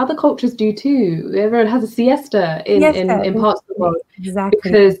other cultures do too. Everyone has a siesta in parts of the world, exactly,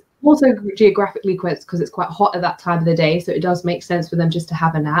 because also geographically, because it's quite hot at that time of the day, so it does make sense for them just to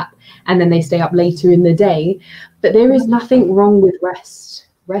have a nap, and then they stay up later in the day. But there is nothing wrong with rest.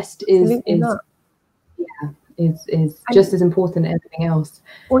 Rest is just as important as anything else.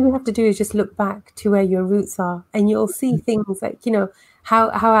 All you have to do is just look back to where your roots are, and you'll see things like, how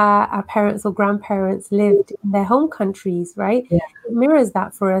our parents or grandparents lived in their home countries, right? It mirrors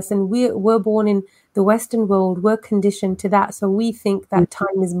that for us, and we're born in the Western world. We're conditioned to that, so we think that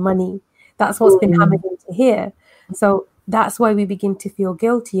time is money. That's what's been hammered into here. So that's why we begin to feel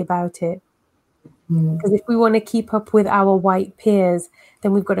guilty about it. Because if we want to keep up with our white peers,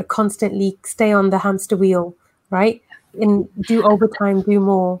 then we've got to constantly stay on the hamster wheel, right? And do overtime, do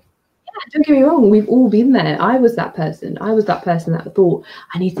more. Don't get me wrong, we've all been there. I was that person that thought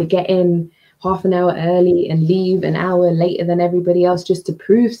I need to get in half an hour early and leave an hour later than everybody else just to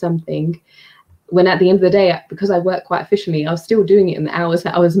prove something, when at the end of the day, because I work quite efficiently, I was still doing it in the hours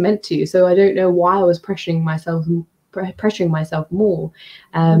that I was meant to. So I don't know why I was pressuring myself more.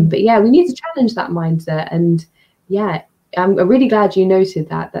 But we need to challenge that mindset. And I'm really glad you noted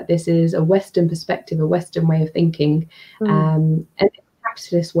that this is a Western perspective, a Western way of thinking. And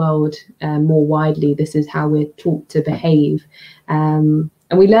capitalist world, more widely, this is how we're taught to behave, and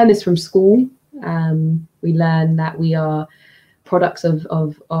we learn this from school. We learn that we are products of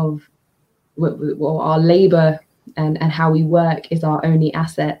our labor, and how we work is our only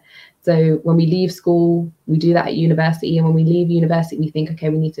asset. So when we leave school, we do that at university, and when we leave university, we think, okay,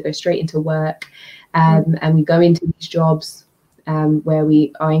 we need to go straight into work, and we go into these jobs where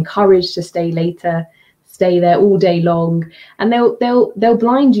we are encouraged to stay later, stay there all day long, and they'll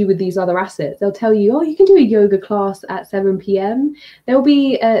blind you with these other assets. They'll tell you, you can do a yoga class at 7 p.m. There'll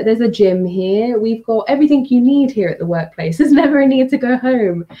be there's a gym here. We've got everything you need here at the workplace. There's never a need to go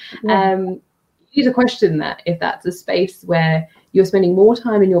home. You need to question that, if that's a space where you're spending more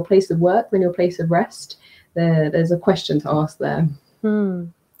time in your place of work than your place of rest. There's a question to ask there.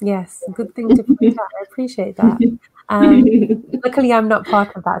 Yes, good thing to point out. I appreciate that. Luckily, I'm not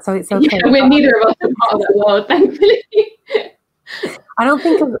part of that, so it's okay. We're neither of us are part of that world, thankfully. I don't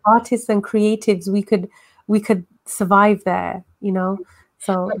think as artists and creatives we could survive there.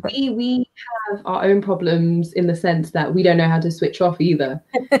 So we have our own problems in the sense that we don't know how to switch off either.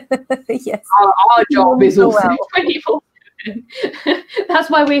 yes, our job is also well. 24/7. That's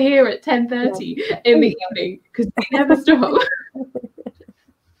why we're here at 10:30 in the evening, because we never stop.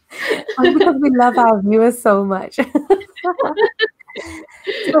 Because we love our viewers so much.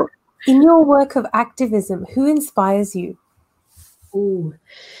 So, in your work of activism, who inspires you? Ooh.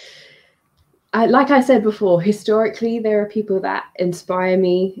 Like I said before, historically, there are people that inspire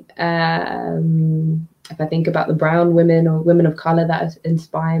me. If I think about the brown women or women of color that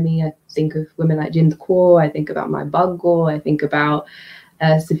inspire me, I think of women like Jind Kaur, I think about Mai Baggo, I think about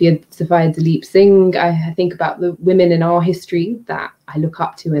Safia Duleep Singh. I think about the women in our history that I look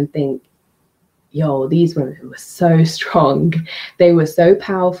up to and think, yo, these women were so strong. They were so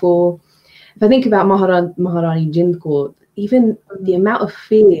powerful. If I think about Maharani Jind Kaur, even the amount of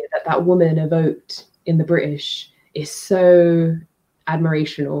fear that woman evoked in the British is so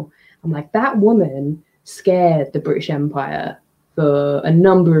admirational. I'm like, that woman scared the British Empire for a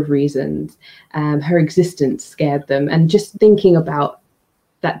number of reasons. Her existence scared them. And just thinking about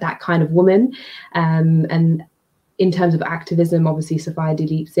that kind of woman, and in terms of activism, obviously Safia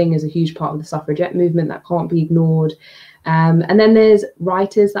Duleep Singh is a huge part of the suffragette movement that can't be ignored. And then there's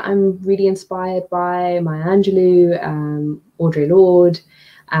writers that I'm really inspired by, Maya Angelou, Audre Lorde,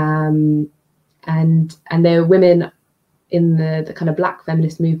 and there are women in the kind of Black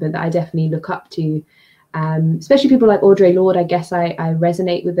feminist movement that I definitely look up to. Especially people like Audre Lorde. I guess I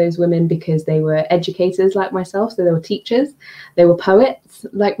resonate with those women because they were educators like myself, so they were teachers, they were poets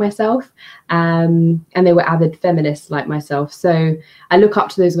like myself, and they were avid feminists like myself. So I look up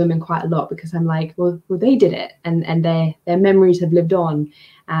to those women quite a lot because I'm like, well they did it, and their memories have lived on.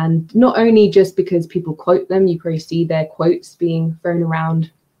 And not only just because people quote them, you probably see their quotes being thrown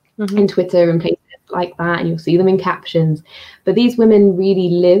around in Twitter and places like that, and you'll see them in captions, but these women really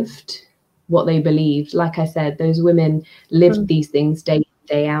lived what they believed. Like I said, those women lived these things day in,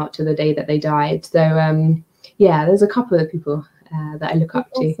 day out to the day that they died. So yeah, there's a couple of people that I look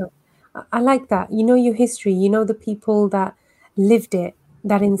up to. I like that. You know your history, you know the people that lived it,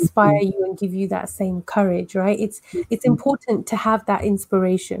 that inspire you and give you that same courage, right? It's important to have that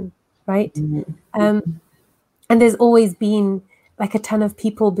inspiration, right? And there's always been like a ton of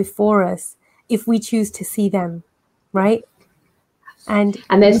people before us if we choose to see them, right? And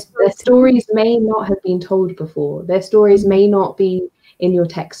their stories may not have been told before. Their stories may not be in your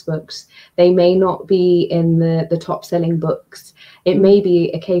textbooks. They may not be in the top selling books. It may be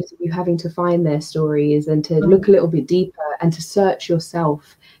a case of you having to find their stories and to look a little bit deeper and to search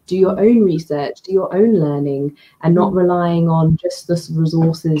yourself, do your own research, do your own learning, and not relying on just the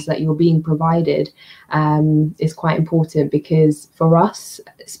resources that you're being provided is quite important, because for us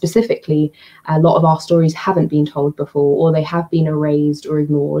specifically, a lot of our stories haven't been told before, or they have been erased or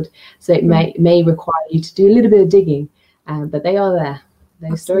ignored. So it may require you to do a little bit of digging, but they are there.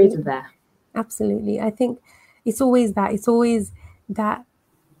 Those stories are there. Absolutely. I think it's always that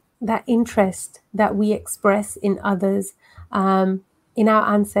interest that we express in others, in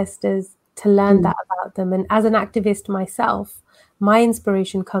our ancestors, to learn that about them. And as an activist myself, my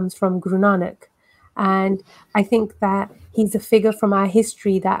inspiration comes from Guru Nanak. And I think that he's a figure from our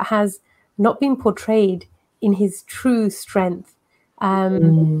history that has not been portrayed in his true strength.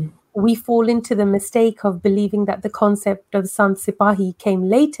 We fall into the mistake of believing that the concept of Sant Sipahi came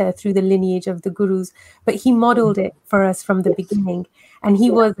later through the lineage of the gurus, but he modeled it for us from the beginning. And he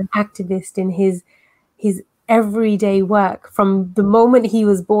was an activist in his everyday work. From the moment he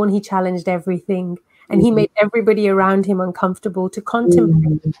was born, he challenged everything, and he made everybody around him uncomfortable to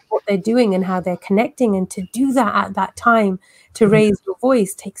contemplate what they're doing and how they're connecting. And to do that at that time, to raise your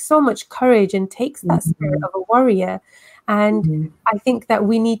voice, takes so much courage and takes that spirit of a warrior. And I think that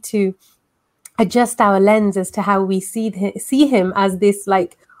we need to adjust our lens as to how we see him as this,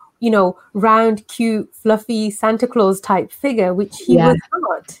 like, you know, round, cute, fluffy Santa Claus type figure, which he was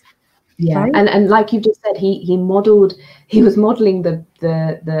not. Yeah, right? and like you just said, he was modeling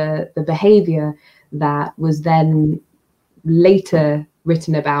the behavior that was then later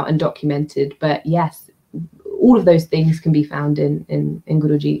written about and documented. But yes, all of those things can be found in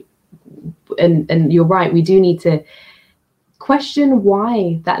Guruji. And you're right, we do need to question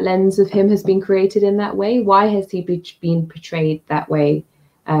why that lens of him has been created in that way. Why has he been portrayed that way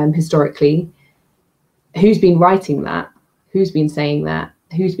historically? Who's been writing that? Who's been saying that?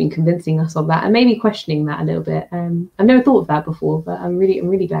 Who's been convincing us of that? And maybe questioning that a little bit. I've never thought of that before, but I'm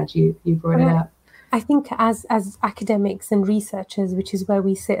really glad you brought it up. I think as academics and researchers, which is where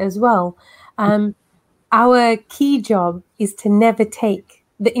we sit as well, our key job is to never take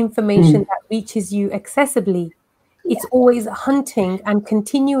the information that reaches you accessibly It's always hunting and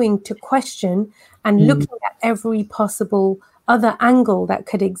continuing to question and looking at every possible other angle that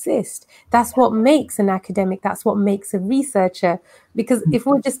could exist. That's what makes an academic, that's what makes a researcher. Because if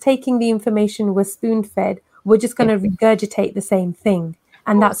we're just taking the information we're spoon-fed, we're just going to regurgitate the same thing.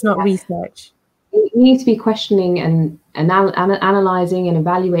 And that's not research. We need to be questioning and analyzing and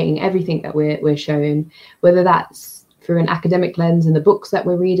evaluating everything that we're shown, whether that's through an academic lens in the books that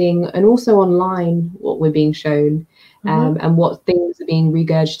we're reading, and also online what we're being shown, and what things are being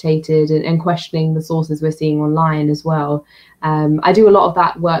regurgitated, and questioning the sources we're seeing online as well. I do a lot of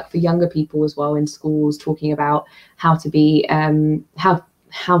that work for younger people as well in schools, talking about how to be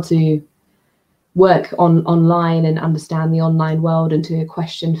how to work online and understand the online world, and to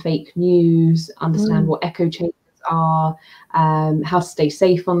question fake news, understand what echo chambers are, how to stay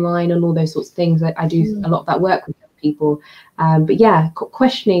safe online, and all those sorts of things. I do a lot of that work with people. But yeah,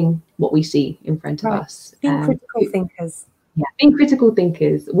 questioning what we see in front of us. Being critical thinkers. Yeah, being critical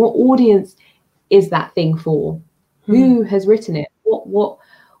thinkers. What audience is that thing for? Who has written it?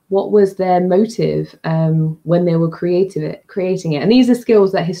 What was their motive when they were creating it? And these are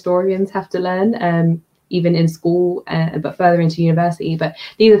skills that historians have to learn, even in school, but further into university. But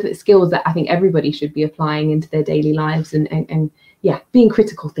these are the skills that I think everybody should be applying into their daily lives, and yeah, being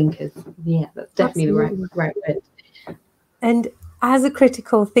critical thinkers. Yeah, that's definitely the right word. And as a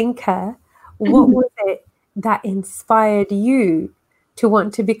critical thinker, what was it that inspired you to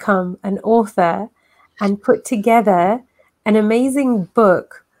want to become an author and put together an amazing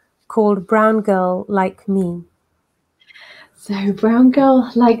book called Brown Girl Like Me? So Brown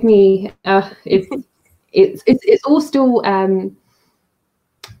Girl Like Me, it's all still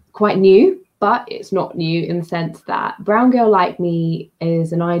quite new, but it's not new in the sense that Brown Girl Like Me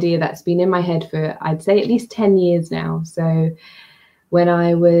is an idea that's been in my head for, I'd say, at least 10 years now. So when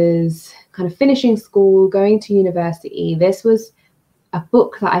I was kind of finishing school, going to university, this was a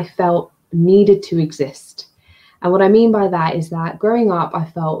book that I felt needed to exist. And what I mean by that is that growing up, I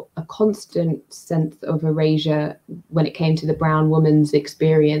felt a constant sense of erasure when it came to the brown woman's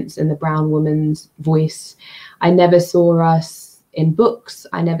experience and the brown woman's voice. I never saw us in books.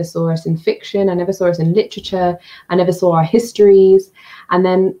 I never saw us in fiction. I never saw us in literature. I never saw our histories. And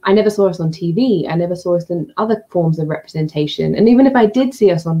then I never saw us on TV. I never saw us in other forms of representation. And even if I did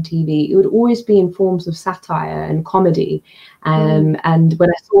see us on TV, it would always be in forms of satire and comedy. And when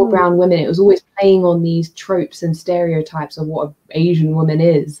I saw brown women, it was always playing on these tropes and stereotypes of what an Asian woman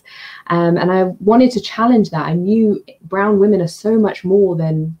is. And I wanted to challenge that. I knew brown women are so much more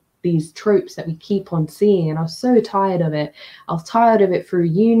than these tropes that we keep on seeing, and I was so tired of it. I was tired of it through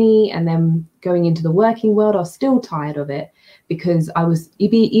uni, and then going into the working world, I was still tired of it because I was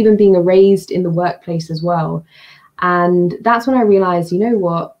even being erased in the workplace as well. And that's when I realized, you know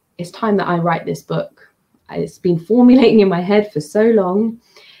what, it's time that I write this book. It's been formulating in my head for so long.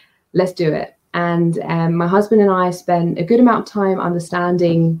 Let's do it. And my husband and I spent a good amount of time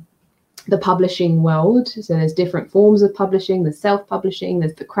understanding the publishing world. So there's different forms of publishing. There's self-publishing,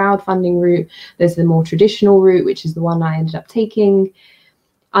 there's the crowdfunding route, there's the more traditional route, which is the one I ended up taking.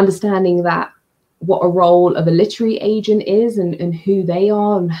 Understanding that what a role of a literary agent is, and who they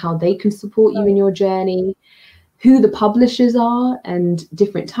are and how they can support you in your journey, who the publishers are and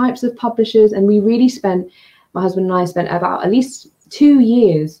different types of publishers. And we really spent, my husband and I spent about at least 2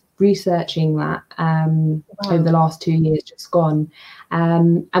 years researching that over the last 2 years just gone.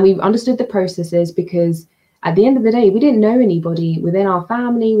 And we've understood the processes, because at the end of the day, we didn't know anybody within our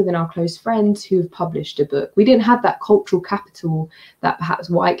family, within our close friends who have published a book. We didn't have that cultural capital that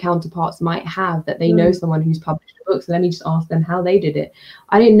perhaps white counterparts might have, that they know someone who's published a book, so let me just ask them how they did it.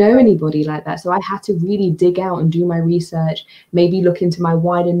 I didn't know anybody like that. So I had to really dig out and do my research, maybe look into my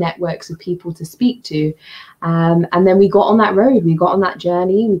wider networks of people to speak to. And then we got on that road, we got on that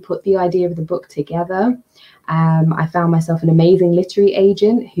journey, we put the idea of the book together. I found myself an amazing literary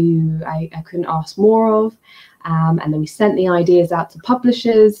agent who I couldn't ask more of. And then we sent the ideas out to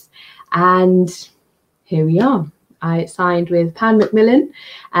publishers, and here we are. I signed with Pan Macmillan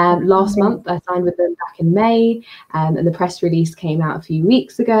last month. I signed with them back in May, and the press release came out a few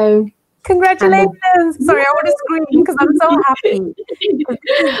weeks ago. Congratulations! Sorry, I want to scream because I'm so happy.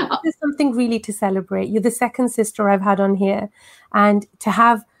 There's something really to celebrate. You're the second sister I've had on here, and to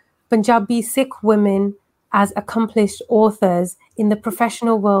have Punjabi Sikh women as accomplished authors in the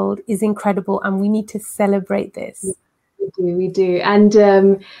professional world is incredible, and we need to celebrate this. We do.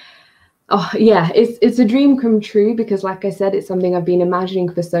 And Oh yeah, it's a dream come true, because like I said, it's something I've been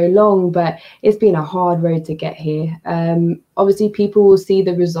imagining for so long, but it's been a hard road to get here. Obviously people will see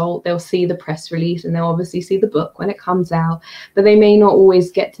the result, they'll see the press release, and they'll obviously see the book when it comes out, but they may not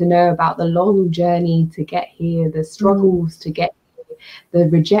always get to know about the long journey to get here, the struggles to get here, the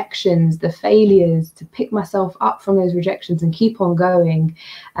rejections, the failures. To pick myself up from those rejections and keep on going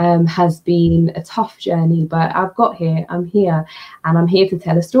has been a tough journey, but I've got here, I'm here, and I'm here to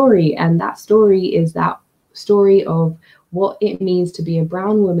tell a story. And that story is that story of what it means to be a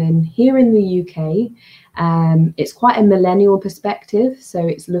brown woman here in the UK. It's quite a millennial perspective, so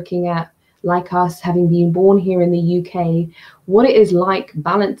it's looking at, like us, having been born here in the UK, what it is like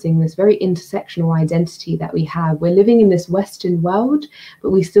balancing this very intersectional identity that we have. We're living in this Western world, but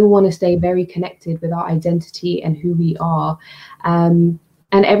we still want to stay very connected with our identity and who we are, and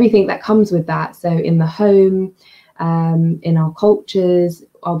everything that comes with that. So in the home, in our cultures,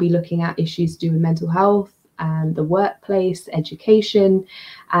 I'll be looking at issues to do with mental health and the workplace, education,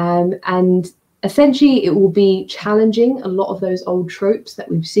 and essentially it will be challenging a lot of those old tropes that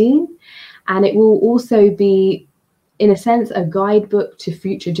we've seen. And it will also be, in a sense, a guidebook to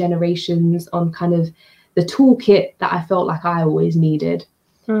future generations on kind of the toolkit that I felt like I always needed.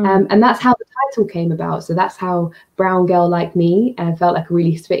 And that's how the title came about. So that's how Brown Girl Like Me, and I felt like a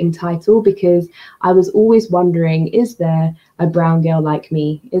really fitting title, because I was always wondering, is there a brown girl like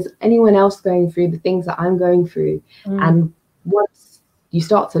me? Is anyone else going through the things that I'm going through? And once you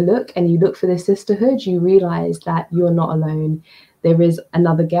start to look and you look for this sisterhood, you realize that you're not alone. There is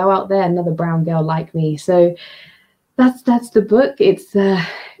another girl out there, another brown girl like me. So that's the book. It's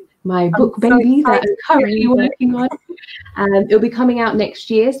my book baby that I'm currently working on. It'll be coming out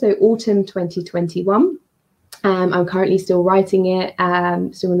next year, so autumn 2021. I'm currently still writing it,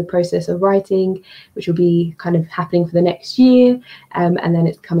 still in the process of writing, which will be kind of happening for the next year, and then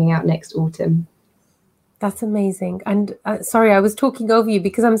it's coming out next autumn. That's amazing. And sorry, I was talking over you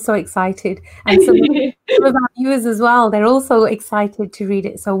because I'm so excited. And some of our viewers as well, they're also excited to read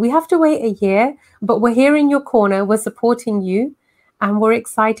it. So we have to wait a year, but we're here in your corner, we're supporting you, and we're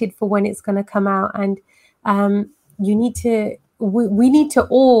excited for when it's going to come out. And you need to, we need to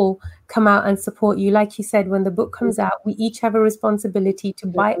all come out and support you. Like you said, when the book comes out, we each have a responsibility to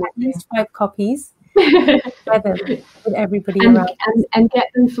buy at least 5 copies. With everybody around. And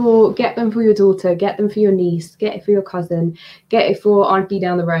get them for your daughter, get them for your niece, get it for your cousin, get it for auntie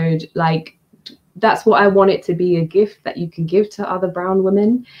down the road. Like, that's what I want it to be, a gift that you can give to other brown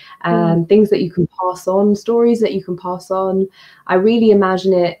women, things that you can pass on, stories that you can pass on. I really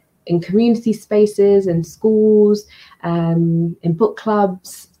imagine it in community spaces, in schools, in book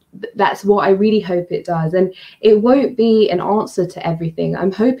clubs. That's what I really hope it does. And it won't be an answer to everything.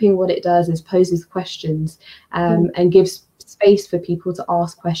 I'm hoping what it does is poses questions, and gives space for people to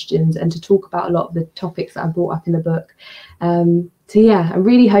ask questions and to talk about a lot of the topics that I brought up in the book. So yeah, I'm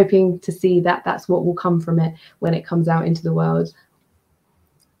really hoping to see that that's what will come from it when it comes out into the world.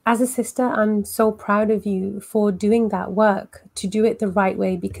 As a sister, I'm so proud of you for doing that work, to do it the right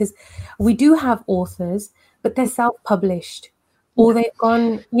way, because we do have authors, but they're self-published. Or they've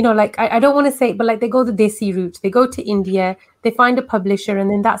gone, you know, like, I don't want to say it, but like they go the Desi route. They go to India, they find a publisher, and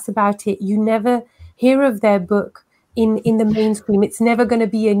then that's about it. You never hear of their book in the mainstream. It's never going to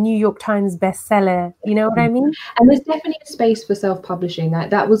be a New York Times bestseller. You know what I mean? And there's definitely a space for self-publishing.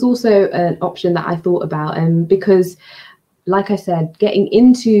 That was also an option that I thought about. And because, like I said, getting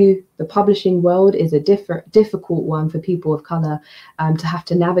into the publishing world is a difficult one for people of color, to have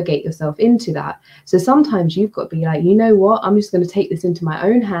to navigate yourself into that. So sometimes you've got to be like, you know what, I'm just going to take this into my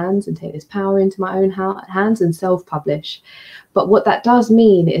own hands and take this power into my own hands and self-publish. But what that does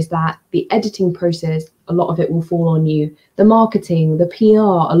mean is that the editing process, a lot of it will fall on you. The marketing, the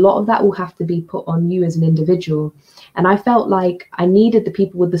PR, a lot of that will have to be put on you as an individual. And I felt like I needed the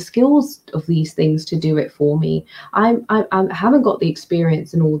people with the skills of these things to do it for me. I haven't got the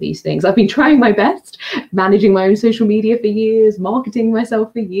experience in all these things. I've been trying my best, managing my own social media for years, marketing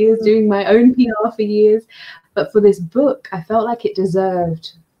myself for years, doing my own PR for years. But for this book, I felt like it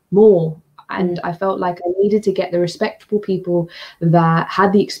deserved more. And I felt like I needed to get the respectable people that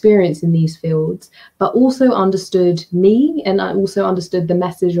had the experience in these fields, but also understood me, and I also understood the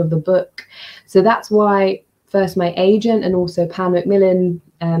message of the book. So that's why first my agent, and also Pan Macmillan,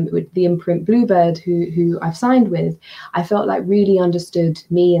 with the imprint Bluebird, who I've signed with, I felt like really understood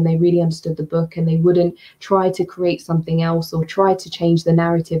me, and they really understood the book, and they wouldn't try to create something else or try to change the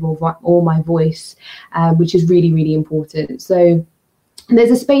narrative or my voice, which is really, really important. So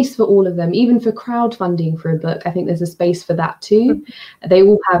there's a space for all of them, even for crowdfunding for a book. I think there's a space for that too. They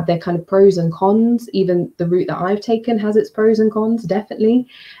all have their kind of pros and cons. Even the route that I've taken has its pros and cons, definitely.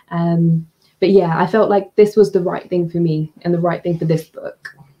 But yeah, I felt like this was the right thing for me and the right thing for this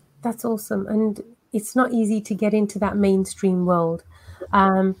book. That's awesome. And it's not easy to get into that mainstream world.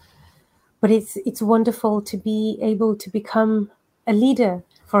 But it's wonderful to be able to become a leader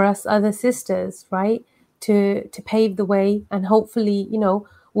for us other sisters, right? To pave the way, and hopefully, you know,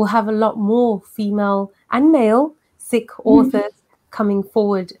 we'll have a lot more female and male Sikh authors coming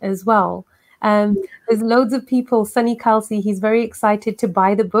forward as well. There's loads of people. Sunny Kelsey, he's very excited to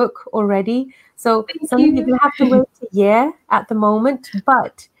buy the book already. So Sunny, you're going to have to wait a year at the moment.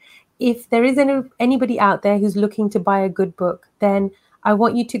 But if there is anybody out there who's looking to buy a good book, then I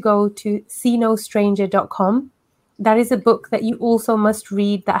want you to go to seenostranger.com. That is a book that you also must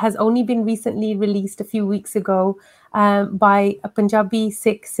read that has only been recently released a few weeks ago by a Punjabi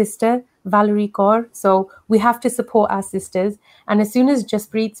Sikh sister, Valerie Kaur. So we have to support our sisters. And as soon as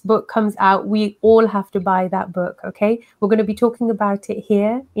Jaspreet's book comes out, we all have to buy that book, okay? We're going to be talking about it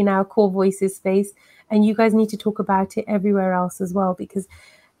here in our Core Voices space. And you guys need to talk about it everywhere else as well, because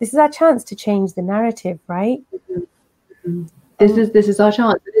this is our chance to change the narrative, right? This is our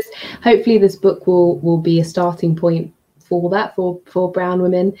chance. Hopefully this book will be a starting point for that, for brown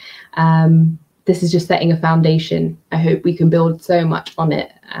women. This is just setting a foundation. I hope we can build so much on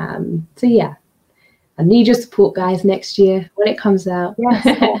it. So yeah, I need your support, guys, next year when it comes out. Yes,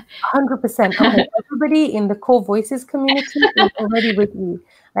 100%. Okay, everybody in the Core Voices community is already with you.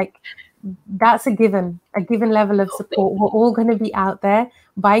 Like, that's a given level of support. We're all going to be out there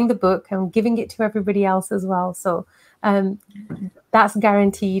buying the book and giving it to everybody else as well. So that's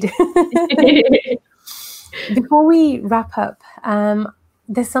guaranteed. Before we wrap up,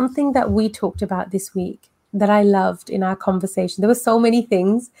 there's something that we talked about this week that I loved in our conversation. There were so many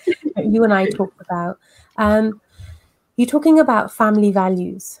things that you and I talked about. You're talking about family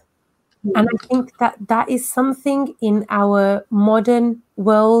values. And I think that is something in our modern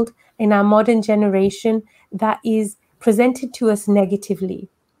world, in our modern generation, that is presented to us negatively.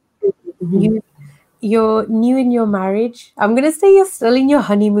 You're new in your marriage. I'm going to say you're still in your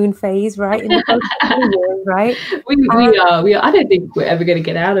honeymoon phase, right? In the first years, right? We are. I don't think we're ever going to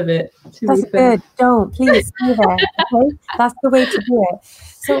get out of it. That's good. Don't. Please stay there. Okay? That's the way to do it.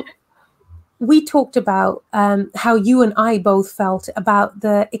 So we talked about how you and I both felt about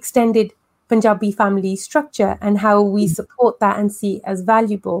the extended Punjabi family structure and how we support that and see it as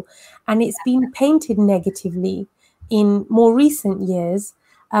valuable. And it's been painted negatively in more recent years.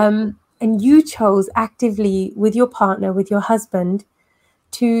 And you chose actively with your partner, with your husband,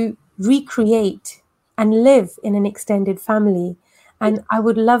 to recreate and live in an extended family. And I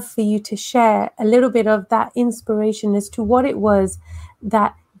would love for you to share a little bit of that inspiration as to what it was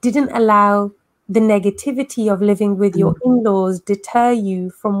that didn't allow the negativity of living with your in-laws deter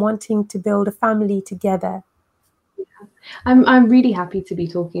you from wanting to build a family together. I'm really happy to be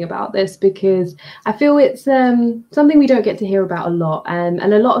talking about this because I feel it's something we don't get to hear about a lot, and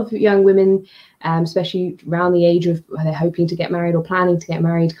a lot of young women, especially around the age of they're hoping to get married or planning to get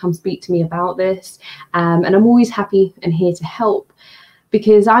married, come speak to me about this, and I'm always happy and here to help,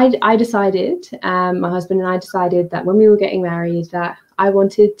 because I decided, my husband and I decided that when we were getting married that I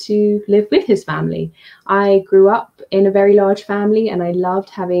wanted to live with his family. I grew up in a very large family and I loved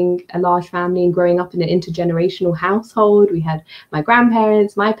having a large family and growing up in an intergenerational household. We had my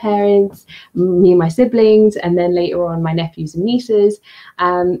grandparents, my parents, me and my siblings, and then later on my nephews and nieces.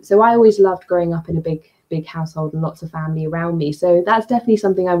 So I always loved growing up in a big household and lots of family around me. So that's definitely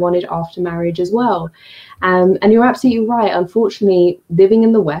something I wanted after marriage as well. And you're absolutely right. Unfortunately, living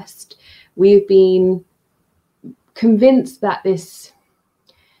in the West, we've been convinced that this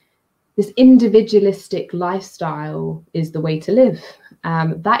individualistic lifestyle is the way to live.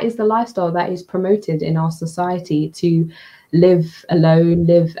 That is the lifestyle that is promoted in our society, to live alone,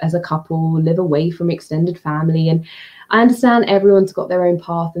 live as a couple, live away from extended family. And I understand everyone's got their own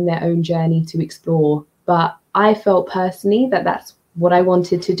path and their own journey to explore, but I felt personally that that's what I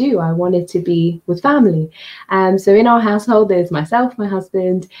wanted to do. I wanted to be with family. So in our household, there's myself, my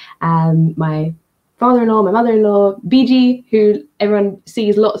husband, my father-in-law, my mother-in-law, BG, who everyone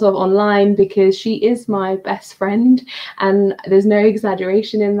sees lots of online because she is my best friend, and there's no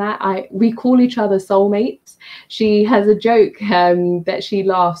exaggeration in that. We call each other soulmates. She has a joke that she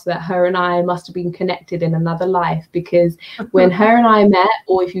laughs that her and I must have been connected in another life, because when her and I met,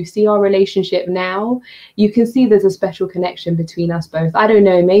 or if you see our relationship now, you can see there's a special connection between us both. I don't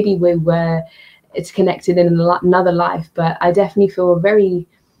know, maybe it's connected in another life, but I definitely feel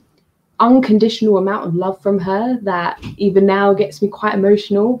unconditional amount of love from her that even now gets me quite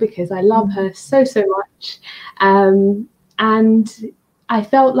emotional, because I love her so much. And I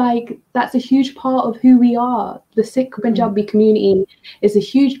felt like that's a huge part of who we are. The Sikh Punjabi community is a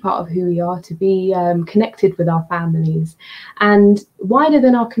huge part of who we are, to be connected with our families. And wider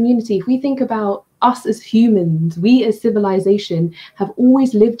than our community, if we think about us as humans, we as civilization have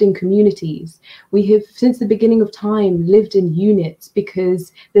always lived in communities. We have, since the beginning of time, lived in units,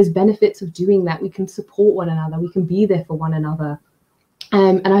 because there's benefits of doing that. We can support one another, we can be there for one another.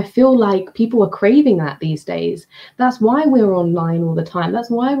 And I feel like people are craving that these days. That's why we're online all the time. That's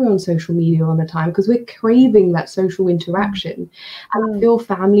why we're on social media all the time, because we're craving that social interaction. And I feel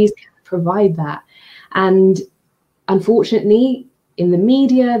families can provide that. And unfortunately, in the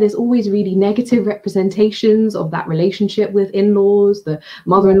media, there's always really negative representations of that relationship with in-laws, the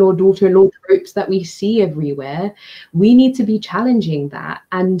mother-in-law, daughter-in-law tropes that we see everywhere. We need to be challenging that.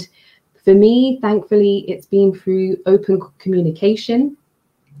 And for me, thankfully, it's been through open communication.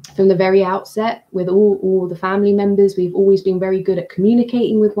 From the very outset, with all the family members, we've always been very good at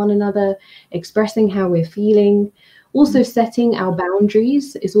communicating with one another, expressing how we're feeling. Also, setting our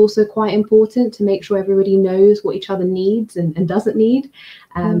boundaries is also quite important, to make sure everybody knows what each other needs and doesn't need.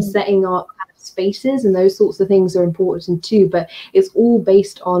 Setting up spaces and those sorts of things are important too, but it's all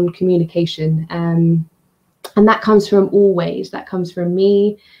based on communication. And that comes from all ways. That comes from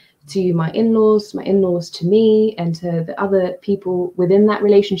me to my in-laws to me, and to the other people within that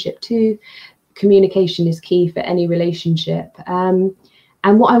relationship too. Communication is key for any relationship. And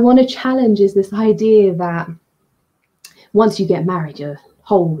what I want to challenge is this idea that once you get married, your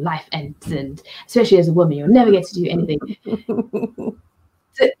whole life ends, and especially as a woman, you'll never get to do anything.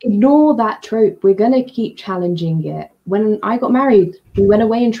 To ignore that trope, we're going to keep challenging it. When I got married, we went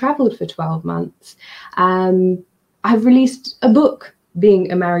away and traveled for 12 months. I've released a book,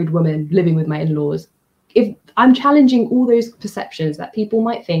 being a married woman living with my in-laws. If I'm challenging all those perceptions that people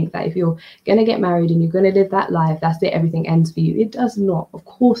might think that if you're going to get married and you're going to live that life, that's it, everything ends for you. It does not. Of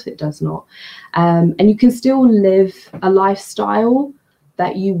course it does not. And you can still live a lifestyle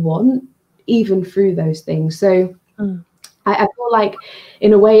that you want, even through those things. So I feel like,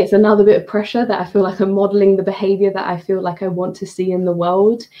 in a way, it's another bit of pressure that I feel like I'm modeling the behavior that I feel like I want to see in the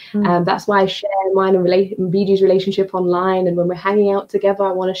world. That's why I share mine and BG's relationship online. And when we're hanging out together,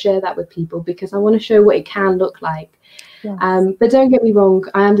 I want to share that with people, because I want to show what it can look like. Yes. But don't get me wrong,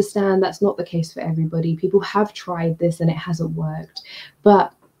 I understand that's not the case for everybody. People have tried this and it hasn't worked.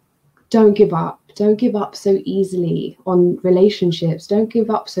 But don't give up. Don't give up so easily on relationships. Don't give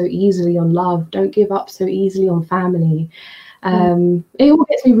up so easily on love. Don't give up so easily on family. It all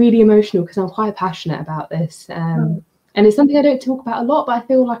gets me really emotional, because I'm quite passionate about this. And it's something I don't talk about a lot, but I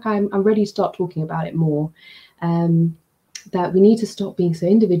feel like I'm ready to start talking about it more. That we need to stop being so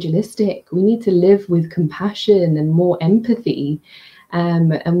individualistic. We need to live with compassion and more empathy.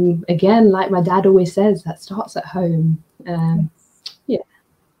 And again, like my dad always says, that starts at home.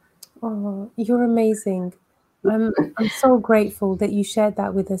 Oh, you're amazing. I'm so grateful that you shared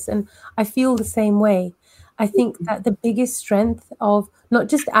that with us. And I feel the same way. I think that the biggest strength of not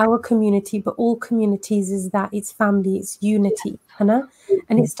just our community, but all communities, is that it's family, it's unity, Hannah?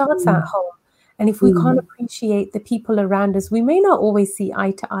 And it starts at home. And if we can't appreciate the people around us, we may not always see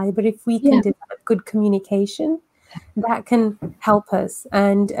eye to eye, but if we can develop good communication, that can help us.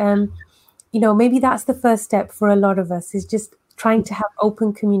 And, maybe that's the first step for a lot of us, is just trying to have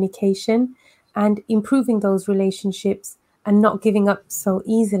open communication and improving those relationships and not giving up so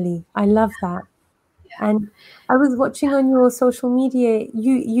easily. I love that. Yeah. And I was watching on your social media,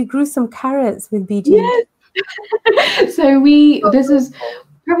 you grew some carrots with BG. Yes. So this is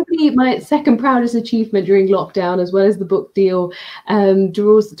probably my second proudest achievement during lockdown, as well as the book deal.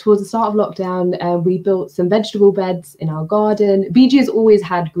 Towards the start of lockdown, we built some vegetable beds in our garden. BG has always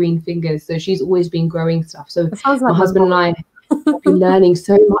had green fingers, so she's always been growing stuff. So my husband and I have been learning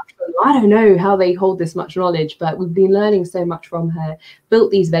so much from her. I don't know how they hold this much knowledge, but we've been learning so much from her.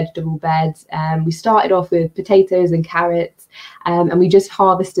 Built these vegetable beds. We started off with potatoes and carrots, and we just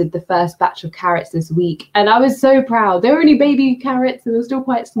harvested the first batch of carrots this week. And I was so proud. They were only baby carrots and they're still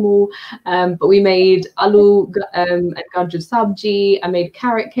quite small, but we made aloo and gajar sabji. I made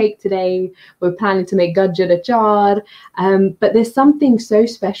carrot cake today. We're planning to make gajar achar. But there's something so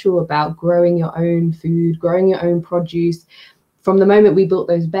special about growing your own food, growing your own produce. From the moment we built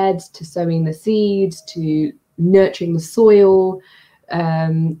those beds, to sowing the seeds, to nurturing the soil,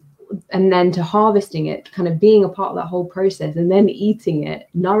 and then to harvesting it, kind of being a part of that whole process, and then eating it,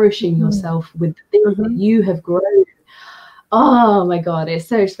 nourishing yourself with the things that you have grown. Oh my God, it's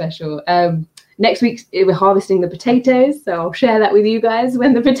so special. Next week we're harvesting the potatoes, so I'll share that with you guys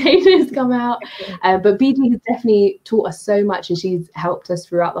when the potatoes come out. But BG has definitely taught us so much, and she's helped us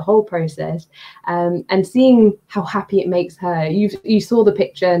throughout the whole process. And seeing how happy it makes her, you saw the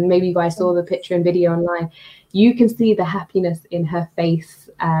picture, and maybe you guys saw the picture and video online. You can see the happiness in her face,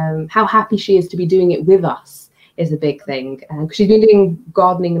 how happy she is to be doing it with us. Is a big thing, because she's been doing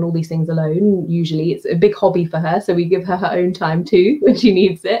gardening and all these things alone. Usually it's a big hobby for her, so we give her her own time too when she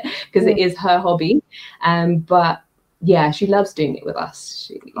needs it, because it is her hobby. But yeah, she loves doing it with us.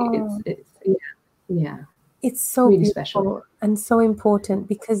 It's so really beautiful special and so important,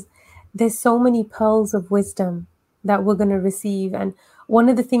 because there's so many pearls of wisdom that we're going to receive. And one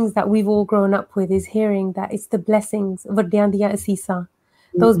of the things that we've all grown up with is hearing that it's the blessings,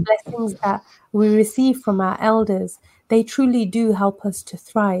 those blessings that we receive from our elders. They truly do help us to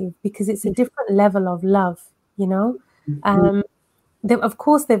thrive, because it's a different level of love, you know. Of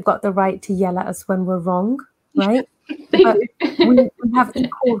course, they've got the right to yell at us when we're wrong, right? But we have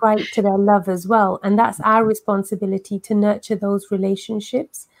equal right to their love as well. And that's our responsibility, to nurture those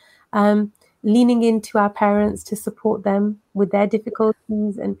relationships, leaning into our parents to support them with their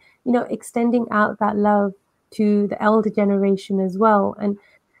difficulties, and, you know, extending out that love to the elder generation as well. And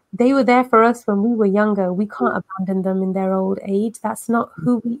they were there for us when we were younger. We can't abandon them in their old age. That's not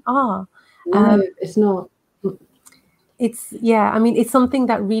who we are. No, it's not. It's something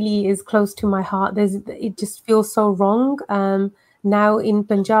that really is close to my heart. It just feels so wrong. Now in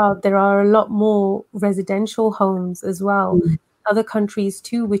Punjab, there are a lot more residential homes as well. Other countries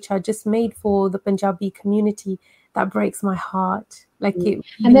too, which are just made for the Punjabi community. That breaks my heart.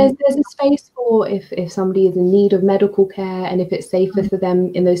 And there's a space for if somebody is in need of medical care, and if it's safer for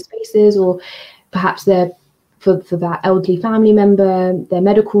them in those spaces, or perhaps they're for that elderly family member, their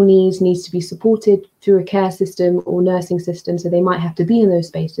medical needs to be supported through a care system or nursing system, so they might have to be in those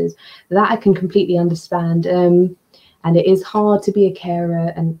spaces. That I can completely understand. And it is hard to be a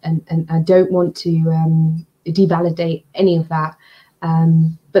carer, and I don't want to devalidate any of that.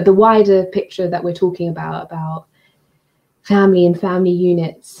 But the wider picture that we're talking about family and family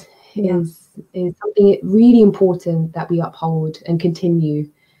units is something really important that we uphold and continue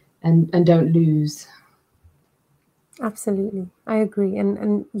and don't lose. Absolutely. I agree.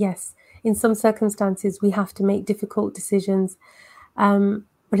 And yes, in some circumstances, we have to make difficult decisions.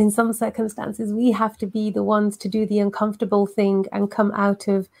 But in some circumstances, we have to be the ones to do the uncomfortable thing and come out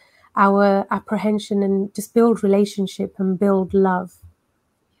of our apprehension and just build relationship and build love.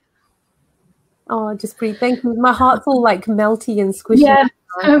 Oh, just breathe. Thank you. My heart's all like melty and squishy. Yeah,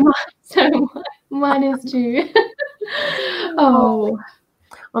 so much. Mine is too. Oh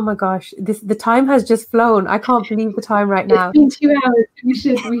my gosh, the time has just flown. I can't believe the time right now. It's been 2 hours.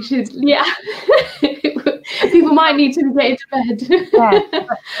 We should, yeah. People might need to get into bed. Yeah,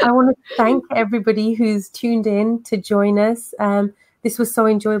 I want to thank everybody who's tuned in to join us. This was so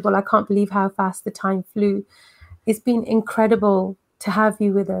enjoyable. I can't believe how fast the time flew. It's been incredible to have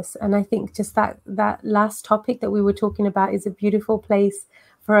you with us. And I think just that last topic that we were talking about is a beautiful place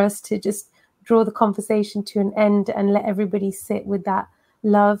for us to just draw the conversation to an end and let everybody sit with that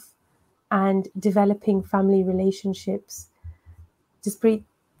love and developing family relationships. Just breathe.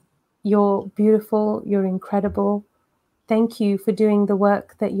 You're beautiful. You're incredible. Thank you for doing the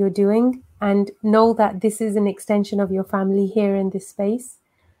work that you're doing, and know that this is an extension of your family here in this space.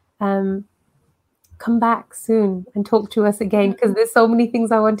 Come back soon and talk to us again, because there's so many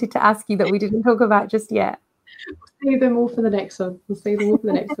things I wanted to ask you that we didn't talk about just yet. We'll save them all for the next one.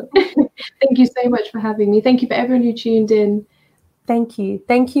 Thank you so much for having me. Thank you for everyone who tuned in. Thank you.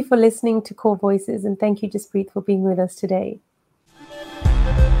 Thank you for listening to Core Voices, and thank you, Jaspreet, for being with us today.